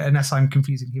Artistic, or unless I'm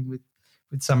confusing him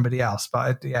with somebody else.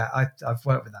 But I've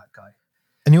worked with that guy.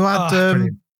 And you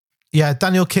had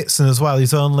Daniel Kitson as well.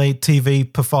 His only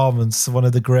TV performance, one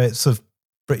of the greats of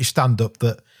British stand-up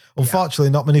that unfortunately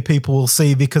not many people will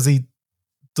see because he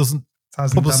doesn't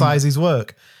publicise his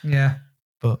work. Yeah.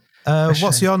 But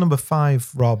what's your number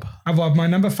 5, Rob? Well, my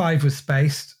number 5 was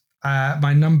Spaced.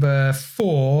 My number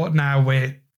 4, now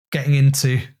we're getting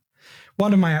into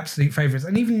one of my absolute favourites.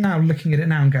 And even now, looking at it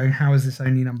now and going, how is this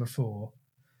only number 4?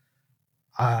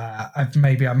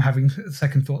 Maybe I'm having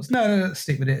second thoughts. No,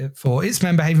 stick with it at 4. It's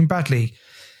Men Behaving Badly.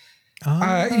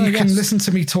 You can listen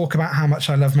to me talk about how much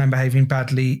I love Men Behaving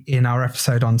Badly in our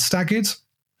episode on Staggered.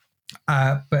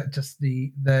 But just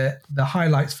the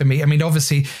highlights for me. I mean,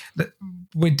 obviously,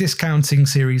 we're discounting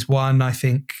Series 1. I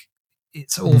think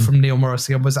it's all from Neil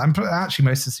Morrissey onwards. And actually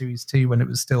most of Series 2 when it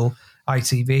was still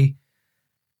ITV.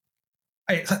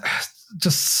 It's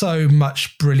just so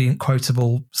much brilliant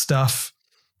quotable stuff.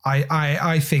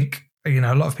 I think, a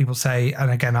lot of people say,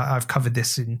 and again, I've covered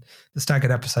this in the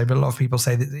Staggered episode, but a lot of people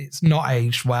say that it's not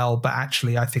aged well, but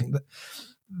actually I think that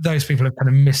those people have kind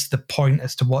of missed the point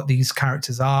as to what these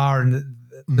characters are and that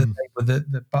they were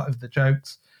the butt of the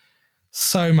jokes.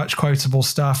 So much quotable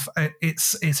stuff.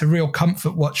 It's a real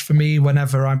comfort watch for me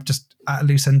whenever I'm just at a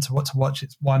loose end to what to watch.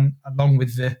 It's one along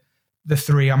with the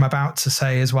 3 I'm about to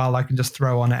say as well. I can just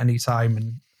throw on at any time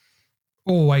and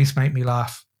always make me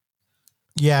laugh.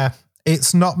 Yeah,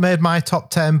 it's not made my top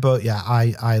 10, but yeah,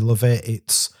 I love it.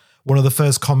 It's one of the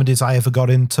first comedies I ever got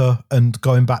into, and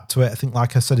going back to it, I think,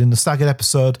 like I said in the Staggered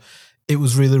episode, it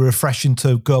was really refreshing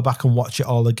to go back and watch it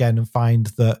all again and find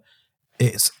that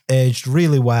it's aged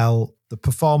really well. The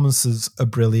performances are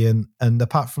brilliant. And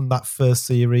apart from that first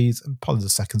series and probably the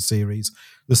second series,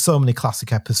 there's so many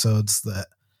classic episodes that,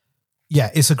 yeah,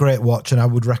 it's a great watch and I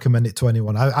would recommend it to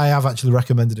anyone. I have actually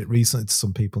recommended it recently to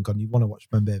some people and gone, you want to watch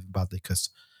Men Behaving Badly because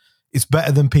it's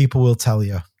better than people will tell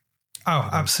you. Oh,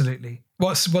 absolutely.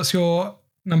 What's your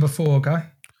number 4, Guy?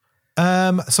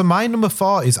 So my number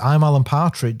 4 is I'm Alan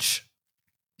Partridge,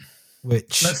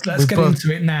 which let's get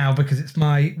into it now because it's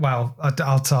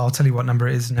I'll tell you what number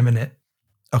it is in a minute.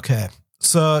 Okay.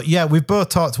 So yeah, we're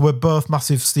both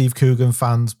massive Steve Coogan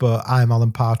fans, but I'm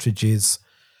Alan Partridge is,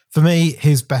 for me,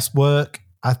 his best work.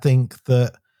 I think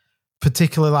that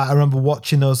particularly, like, I remember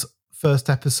watching those first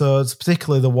episodes,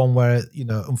 particularly the one where, you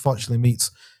know, unfortunately meets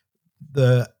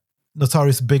the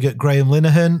notorious bigot Graham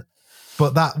Linehan,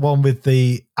 but that one with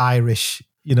the Irish,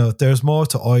 you know, there's more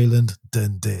to Ireland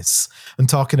than this, and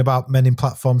talking about men in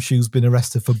platform shoes being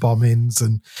arrested for bombings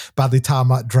and badly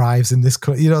tarmac drives in this,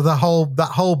 you know, that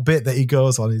whole bit that he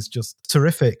goes on is just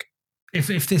terrific. If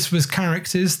this was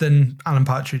characters, then Alan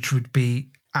Partridge would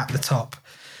be at the top.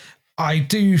 I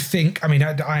do think, I mean,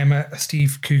 I am a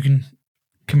Steve Coogan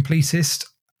completist.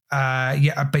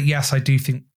 But yes, I do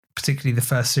think particularly the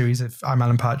first series of I'm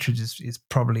Alan Partridge is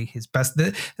probably his best.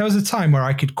 There was a time where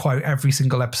I could quote every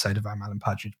single episode of I'm Alan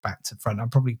Partridge back to front. I'm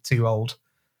probably too old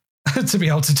to be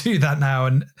able to do that now,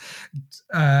 and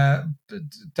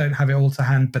don't have it all to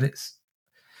hand, but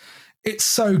it's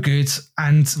so good.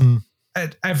 And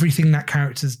everything that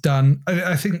character's done,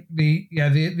 I think the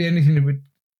only thing that would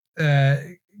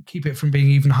keep it from being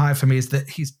even higher for me is that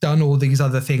he's done all these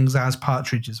other things as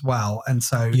Partridge as well, and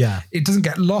so it doesn't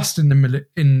get lost in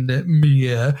the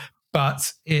milieu,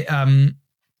 but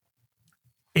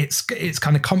it's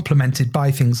kind of complemented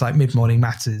by things like Mid Morning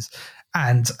Matters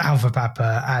and Alpha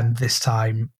Papa and This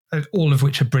Time, all of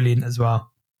which are brilliant as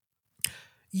well.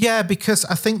 Yeah, because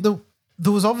I think there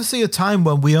was obviously a time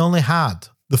when we only had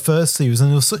the first series and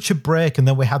there was such a break, and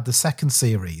then we had the second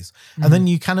series, and then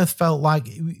you kind of felt like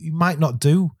you might not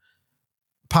do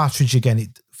Partridge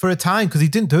again for a time because he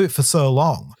didn't do it for so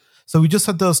long. So we just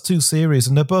had those two series,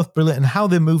 and they're both brilliant. And how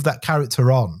they move that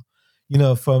character on, you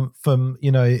know, from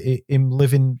you know, him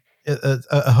living at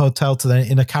a hotel to then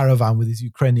in a caravan with his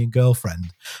Ukrainian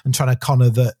girlfriend and trying to conner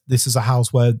that this is a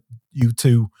house where you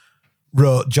two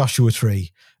wrote Joshua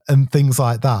Tree and things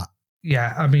like that.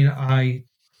 Yeah, I mean, I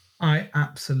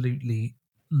absolutely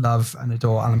love and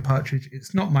adore Alan Partridge.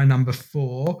 It's not my number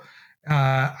 4,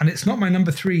 and it's not my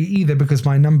number 3 either, because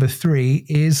my number 3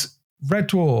 is Red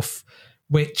Dwarf,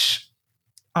 which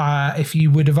if you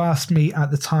would have asked me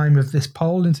at the time of this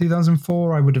poll in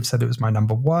 2004, I would have said it was my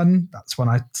number 1. That's when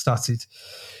I started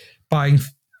buying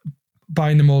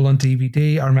them all on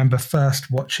DVD. I remember first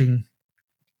watching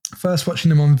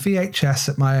them on VHS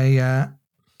at my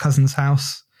cousin's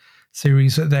house.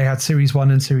 They had series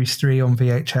 1 and series 3 on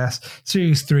VHS.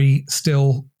 Series 3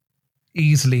 still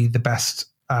easily the best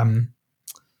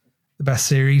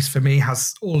series for me,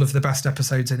 has all of the best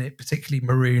episodes in it, particularly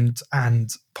Marooned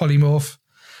and Polymorph.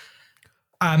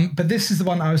 But this is the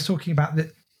one I was talking about,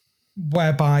 that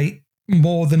whereby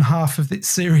more than half of its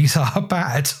series are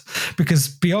bad, because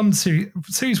beyond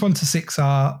series 1 to 6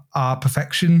 are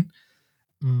perfection.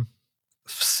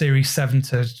 Series 7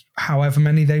 to however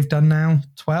many they've done now,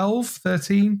 12,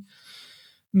 13,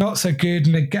 not so good.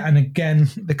 And again,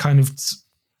 the kind of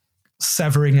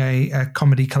severing a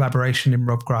comedy collaboration in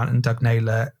Rob Grant and Doug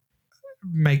Naylor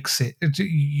makes it,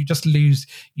 you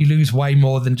lose way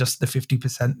more than just the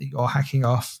 50% that you're hacking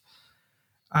off.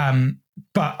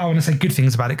 But I want to say good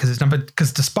things about it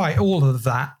because despite all of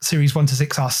that, series 1 to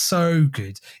 6 are so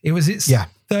good. It was its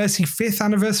 35th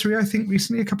anniversary, I think,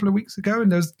 recently, a couple of weeks ago,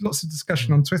 and there was lots of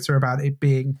discussion on Twitter about it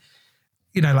being,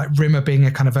 you know, like Rimmer being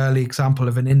a kind of early example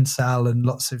of an incel, and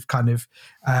lots of kind of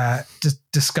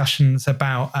discussions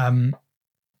about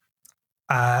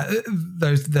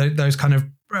those kind of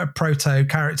proto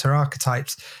character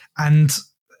archetypes. And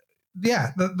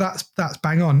yeah, that's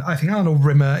bang on. I think Arnold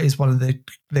Rimmer is one of the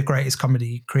greatest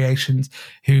comedy creations,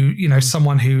 who, you know,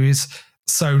 someone who is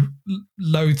so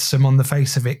loathsome on the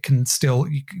face of it you can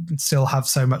still have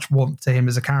so much warmth to him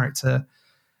as a character.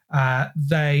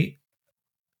 They're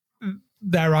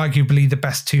arguably the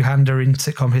best two-hander in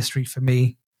sitcom history for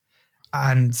me,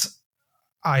 and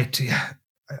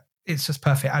it's just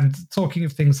perfect. And talking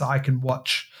of things that I can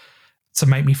watch to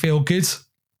make me feel good,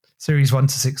 series 1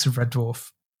 to 6 of Red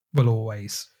Dwarf will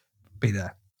always be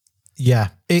there. Yeah,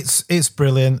 it's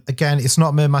brilliant. Again, it's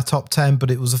not made my top 10, but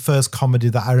it was the first comedy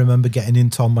that I remember getting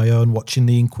into on my own, watching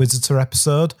the Inquisitor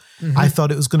episode. I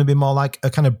thought it was going to be more like a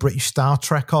kind of British Star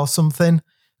Trek or something,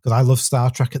 because I loved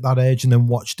Star Trek at that age, and then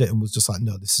watched it and was just like,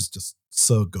 no, this is just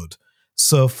so good.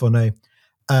 So funny.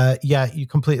 Yeah, you're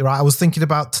completely right. I was thinking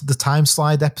about the Time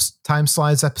Slides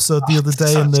episode the other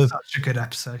day. Such a good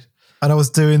episode. And I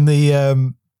was doing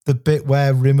the bit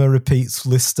where Rimmer repeats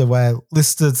Lister, where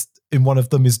Lister's in one of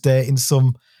them is dating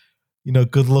some, you know,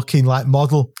 good-looking like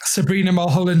model. Sabrina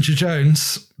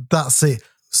Mulholland-Jones. That's it.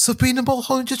 Sabrina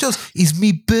Mulholland-Jones is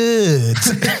me bird.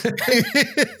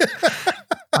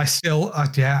 I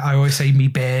always say me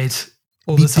bird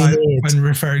all the time when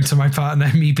referring to my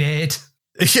partner, me bird.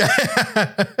 Yeah.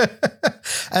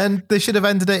 And they should have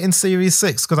ended it in series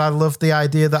 6, because I love the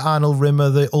idea that Arnold Rimmer,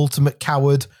 the ultimate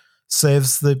coward,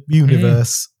 saves the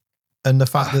universe. And the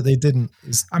fact that they didn't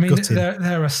is gutting.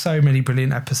 There are so many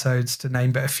brilliant episodes, to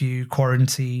name but a few.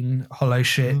 Quarantine, Hollow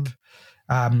Ship.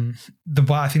 I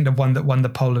think the one that won the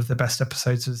poll of the best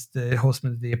episodes was the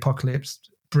Horsemen of the Apocalypse.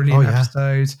 Brilliant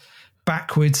episode.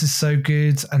 Backwards is so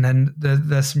good. And then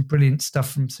there's some brilliant stuff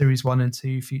from series 1 and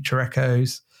 2, Future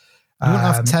Echoes. You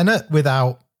wouldn't have Tenet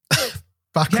without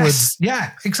Backwards. Yes,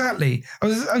 yeah, exactly.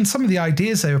 And some of the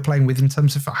ideas they were playing with in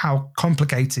terms of how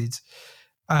complicated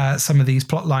some of these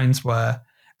plot lines were,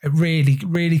 it really,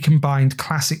 really combined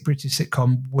classic British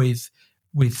sitcom with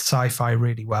sci-fi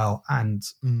really well. And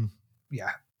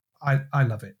I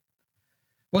love it.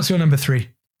 What's your number 3?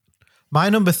 My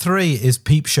number 3 is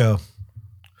Peep Show.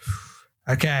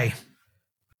 Okay.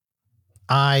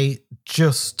 I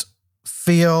just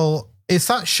feel it's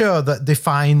that show that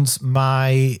defines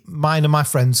mine and my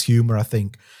friends' humor, I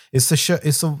think. It's the show.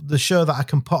 It's the show that I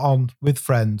can put on with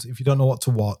friends if you don't know what to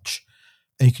watch,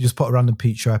 and you can just put a random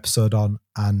Peep Show episode on,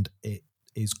 and it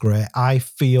is great. I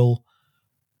feel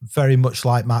very much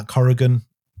like Mark Corrigan.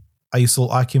 I used to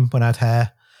look like him when I had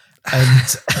hair,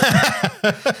 and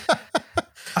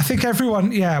I think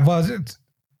everyone.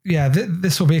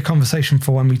 This will be a conversation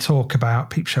for when we talk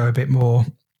about Peep Show a bit more.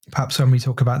 Perhaps when we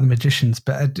talk about the magicians,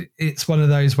 but it's one of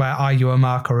those where are you a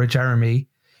Mark or a Jeremy?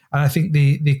 And I think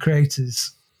the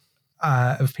creators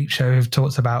of Peep Show have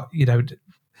talked about,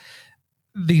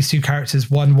 these two characters,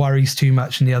 one worries too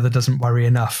much and the other doesn't worry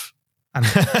enough. And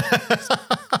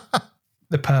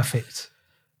the perfect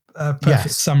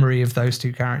summary of those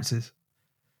two characters.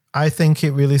 I think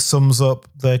it really sums up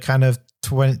the kind of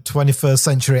 21st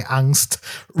century angst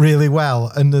really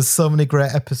well, and there's so many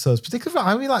great episodes,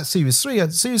 particularly like series 3.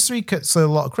 Series 3 gets a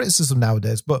lot of criticism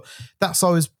nowadays, but that's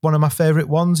always one of my favorite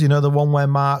ones. The one where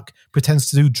Mark pretends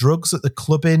to do drugs at the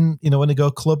clubbing, when they go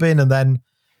clubbing, and then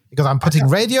he goes, I'm putting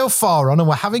Radio 4 on and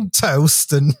we're having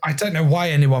toast. And I don't know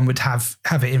why anyone would have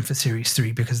it in for series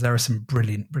 3, because there are some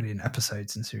brilliant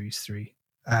episodes in series 3.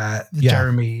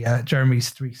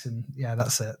 Jeremy's threesome,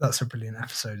 that's a brilliant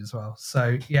episode as well.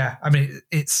 So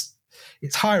it's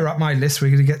higher up my list.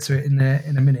 We're going to get to it in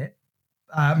a minute.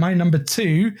 My number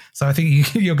 2, so I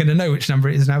think you're going to know which number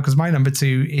it is now, because my number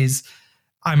 2 is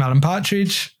I'm Alan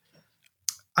Partridge.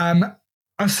 I've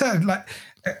said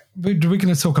we're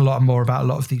going to talk a lot more about a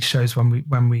lot of these shows when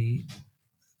we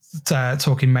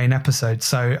talk in main episodes,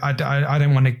 so I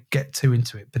don't want to get too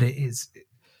into it, but it is,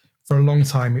 for a long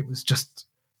time it was just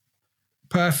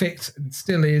perfect and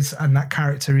still is, and that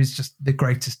character is just the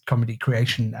greatest comedy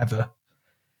creation ever.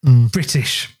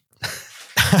 British.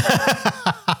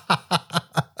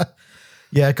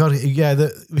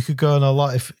 We could go on a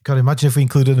lot. Imagine if we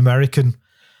included American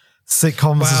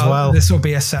sitcoms as well. This will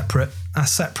be a separate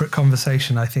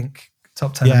conversation, I think.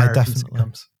 Top 10 American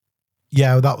sitcoms.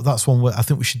 Yeah, that's one I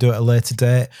think we should do at a later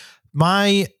date.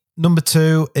 My number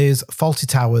 2 is Fawlty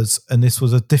Towers, and this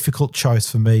was a difficult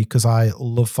choice for me because I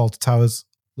love Fawlty Towers,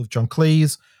 love John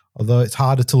Cleese, although it's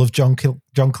harder to love John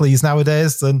Cleese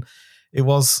nowadays than it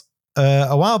was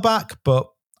a while back, but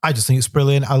I just think it's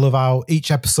brilliant. I love how each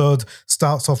episode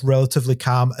starts off relatively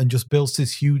calm and just builds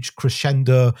this huge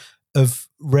crescendo of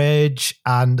rage,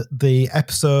 and the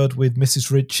episode with Mrs.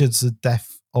 Richards, the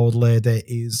deaf old lady,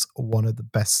 is one of the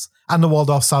best, and the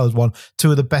Waldorf Salad one,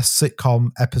 2 of the best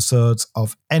sitcom episodes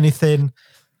of anything.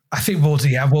 I think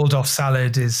Waldorf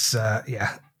Salad is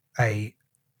a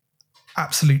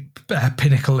absolute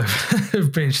pinnacle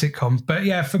of British sitcom. But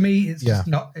for me, it's just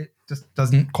not. It just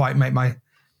doesn't quite make my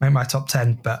top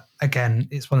 10. But again,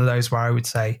 it's one of those where I would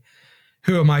say,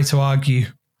 who am I to argue?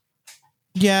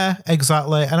 Yeah,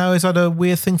 exactly. And I always had a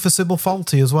weird thing for Sybil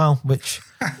Fawlty as well, which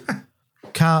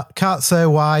can't say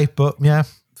why, but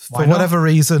for whatever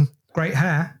reason. Great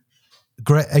hair.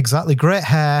 Great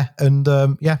hair. And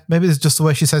maybe it's just the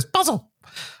way she says, Basil.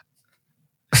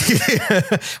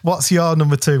 What's your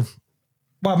number 2?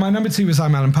 Well, my number 2 was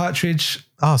I'm Alan Partridge.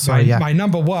 Oh, sorry, My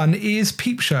number 1 is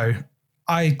Peep Show.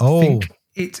 I think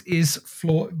it is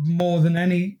more than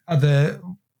any other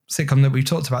sitcom that we've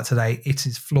talked about today. It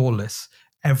is flawless.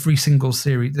 Every single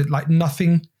series,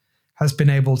 nothing has been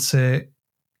able to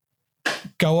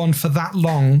go on for that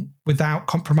long without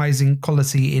compromising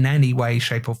quality in any way,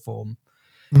 shape, or form.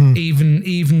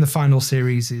 Even the final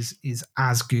series is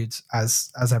as good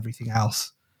as everything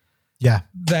else. Yeah,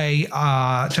 they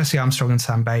are. Jesse Armstrong and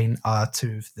Sam Bain are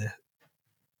 2 of the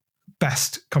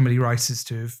best comedy writers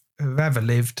to have ever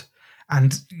lived,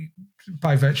 and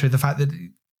by virtue of the fact that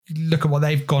look at what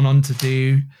they've gone on to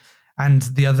do, and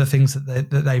the other things that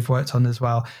they've worked on as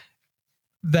well.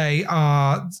 They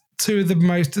are 2 of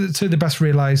the best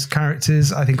realized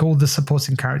characters. I think all the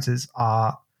supporting characters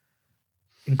are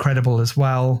incredible as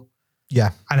well.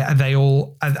 Yeah. And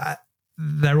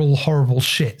they're all horrible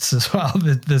shits as well.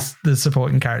 The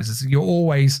supporting characters. You're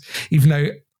always, even though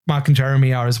Mark and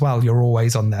Jeremy are as well, you're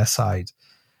always on their side.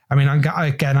 I mean, I'm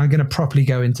going to properly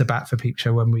go into bat for Peep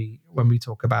Show when we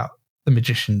talk about the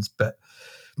Magicians, but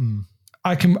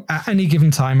I can, at any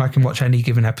given time, I can watch any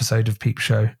given episode of Peep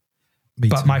Show.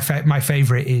 But my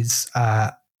favorite is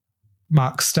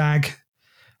Mark Stagg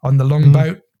on the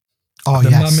longboat. Oh,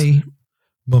 the yes.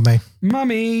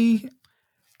 Mummy.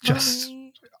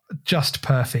 Just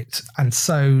perfect and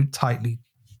so tightly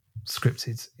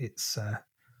scripted. It's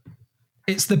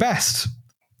the best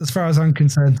as far as I'm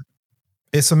concerned.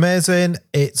 It's amazing.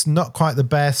 It's not quite the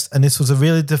best, and this was a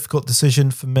really difficult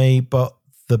decision for me, but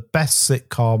the best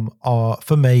sitcom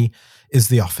for me is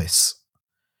The Office.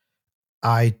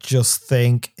 I just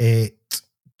think it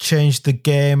changed the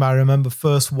game. I remember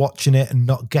first watching it and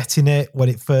not getting it when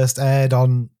it first aired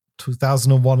on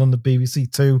 2001 on the BBC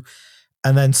Two,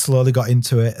 and then slowly got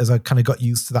into it as I kind of got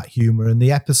used to that humor. And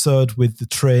the episode with the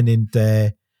training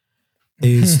day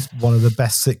is one of the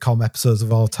best sitcom episodes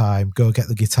of all time. Go Get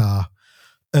the Guitar.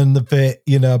 And the bit,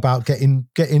 about getting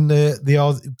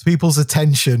the people's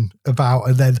attention about,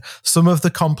 and then some of the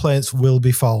complaints will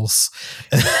be false.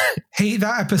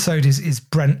 That episode is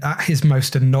Brent at his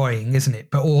most annoying, isn't it?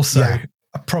 But also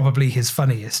probably his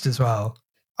funniest as well.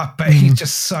 But he's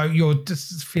just you're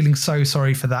just feeling so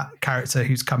sorry for that character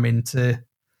who's come in to.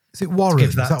 Is it Warren?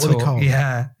 Give that is that talk. What he called?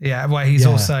 Yeah. Well, he's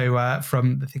also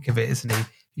from The Thick of It, isn't he?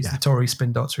 He's the Tory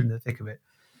spin doctor in The Thick of It.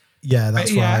 Yeah,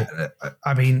 that's right.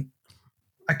 I mean.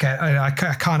 Okay, I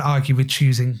can't argue with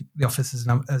choosing The Office as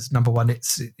number one.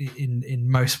 It's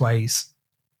in most ways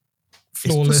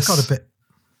flawless. It's just got a bit.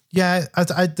 Yeah,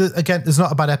 again, there's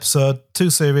not a bad episode. 2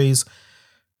 series,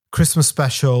 Christmas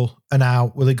special, and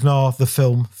now we'll ignore the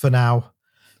film for now.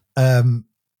 Have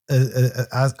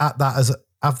that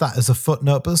as a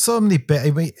footnote. But there's so many bits.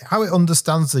 I mean, how it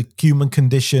understands the human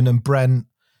condition and Brent,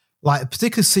 like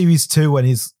particularly series 2 when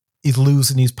he's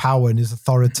losing his power and his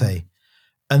authority.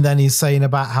 And then he's saying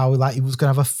about how he was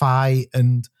going to have a fight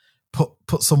and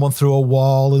put someone through a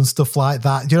wall and stuff like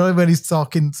that. Do you know when he's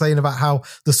saying about how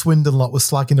the Swindon lot was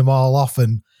slagging them all off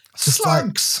and just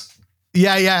slugs?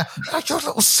 Yeah. Like your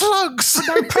little slugs.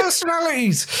 No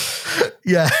personalities.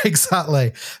 Yeah,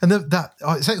 exactly. And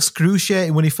it's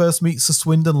excruciating when he first meets the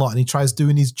Swindon lot and he tries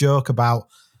doing his joke about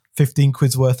 15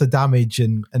 quid's worth of damage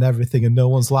and everything and no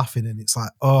one's laughing. And it's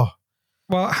like, oh.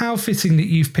 Well, how fitting that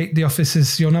you've picked The Office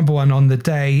as your number one on the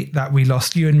day that we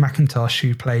lost Ewan McIntosh,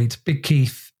 who played Big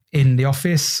Keith in The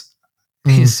Office.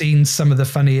 He's seen some of the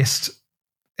funniest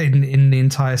in the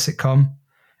entire sitcom.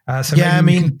 So maybe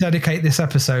we can dedicate this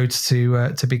episode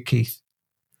to Big Keith.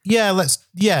 Yeah, let's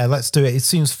do it. It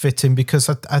seems fitting because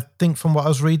I think from what I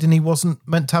was reading, he wasn't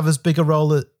meant to have as big a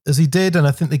role as he did, and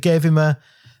I think they gave him a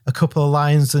couple of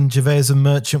lines, and Gervais and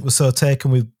Merchant were so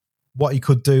taken with what he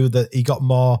could do that he got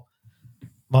more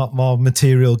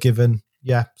material given.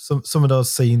 Yeah, some of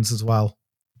those scenes as well.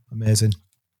 Amazing.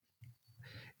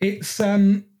 It's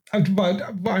what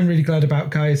I'm really glad about,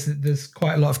 guys, that there's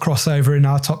quite a lot of crossover in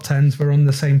our top 10s. We're on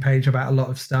the same page about a lot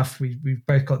of stuff. We've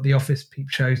both got The Office, Peep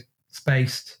Show,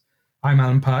 Spaced, I'm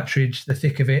Alan Partridge, The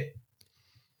Thick of It,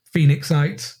 Phoenix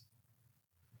Night.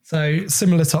 So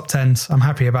similar top 10s. I'm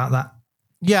happy about that.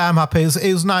 Yeah, I'm happy.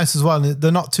 It was nice as well.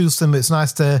 They're not too similar. It's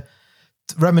nice to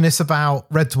reminisce about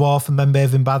Red Dwarf and Men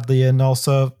Behaving Badly, and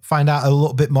also find out a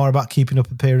little bit more about Keeping Up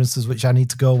Appearances, which I need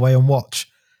to go away and watch.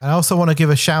 And I also want to give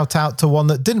a shout out to one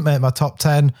that didn't make my top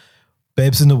 10,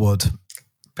 Babes in the Wood.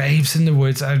 Babes in the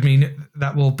Woods. I mean,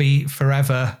 that will be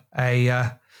forever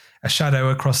a shadow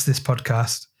across this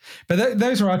podcast. But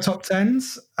those are our top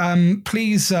 10s.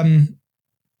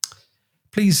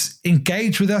 Please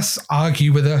engage with us,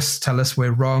 argue with us, tell us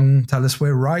we're wrong, tell us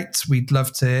we're right. We'd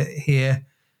love to hear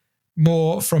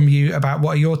more from you about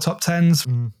what are your top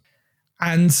 10s.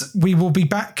 And we will be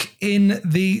back in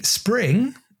the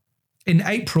spring, in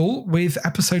April, with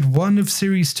episode 1 of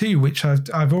series 2, which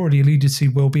I've already alluded to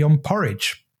will be on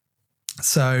porridge.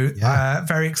 So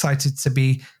very excited to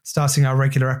be starting our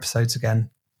regular episodes again.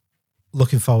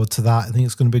 Looking forward to that. I think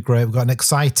it's going to be great. We've got an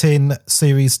exciting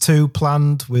series 2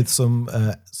 planned with some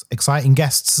exciting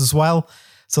guests as well.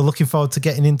 So looking forward to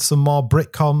getting into some more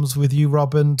Britcoms with you,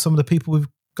 Rob, and some of the people we've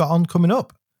got on coming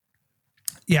up.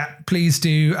 Yeah, please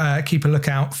do keep a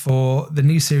lookout for the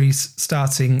new series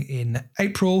starting in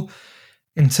April.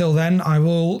 Until then, I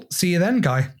will see you then,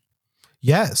 Guy.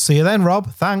 Yeah, see you then,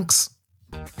 Rob. Thanks.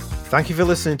 Thank you for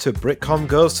listening to Britcom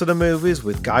Goes to the Movies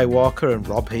with Guy Walker and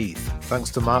Rob Heath. Thanks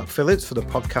to Mark Phillips for the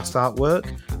podcast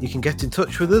artwork. You can get in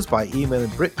touch with us by emailing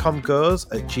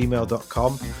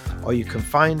britcomgoes@gmail.com or you can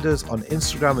find us on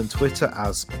Instagram and Twitter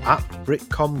as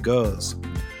 @BritcomGoes.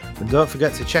 And don't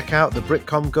forget to check out the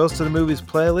Britcom Goes to the Movies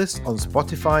playlist on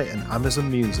Spotify and Amazon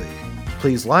Music.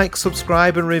 Please like,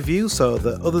 subscribe and review so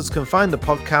that others can find the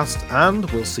podcast, and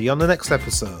we'll see you on the next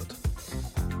episode.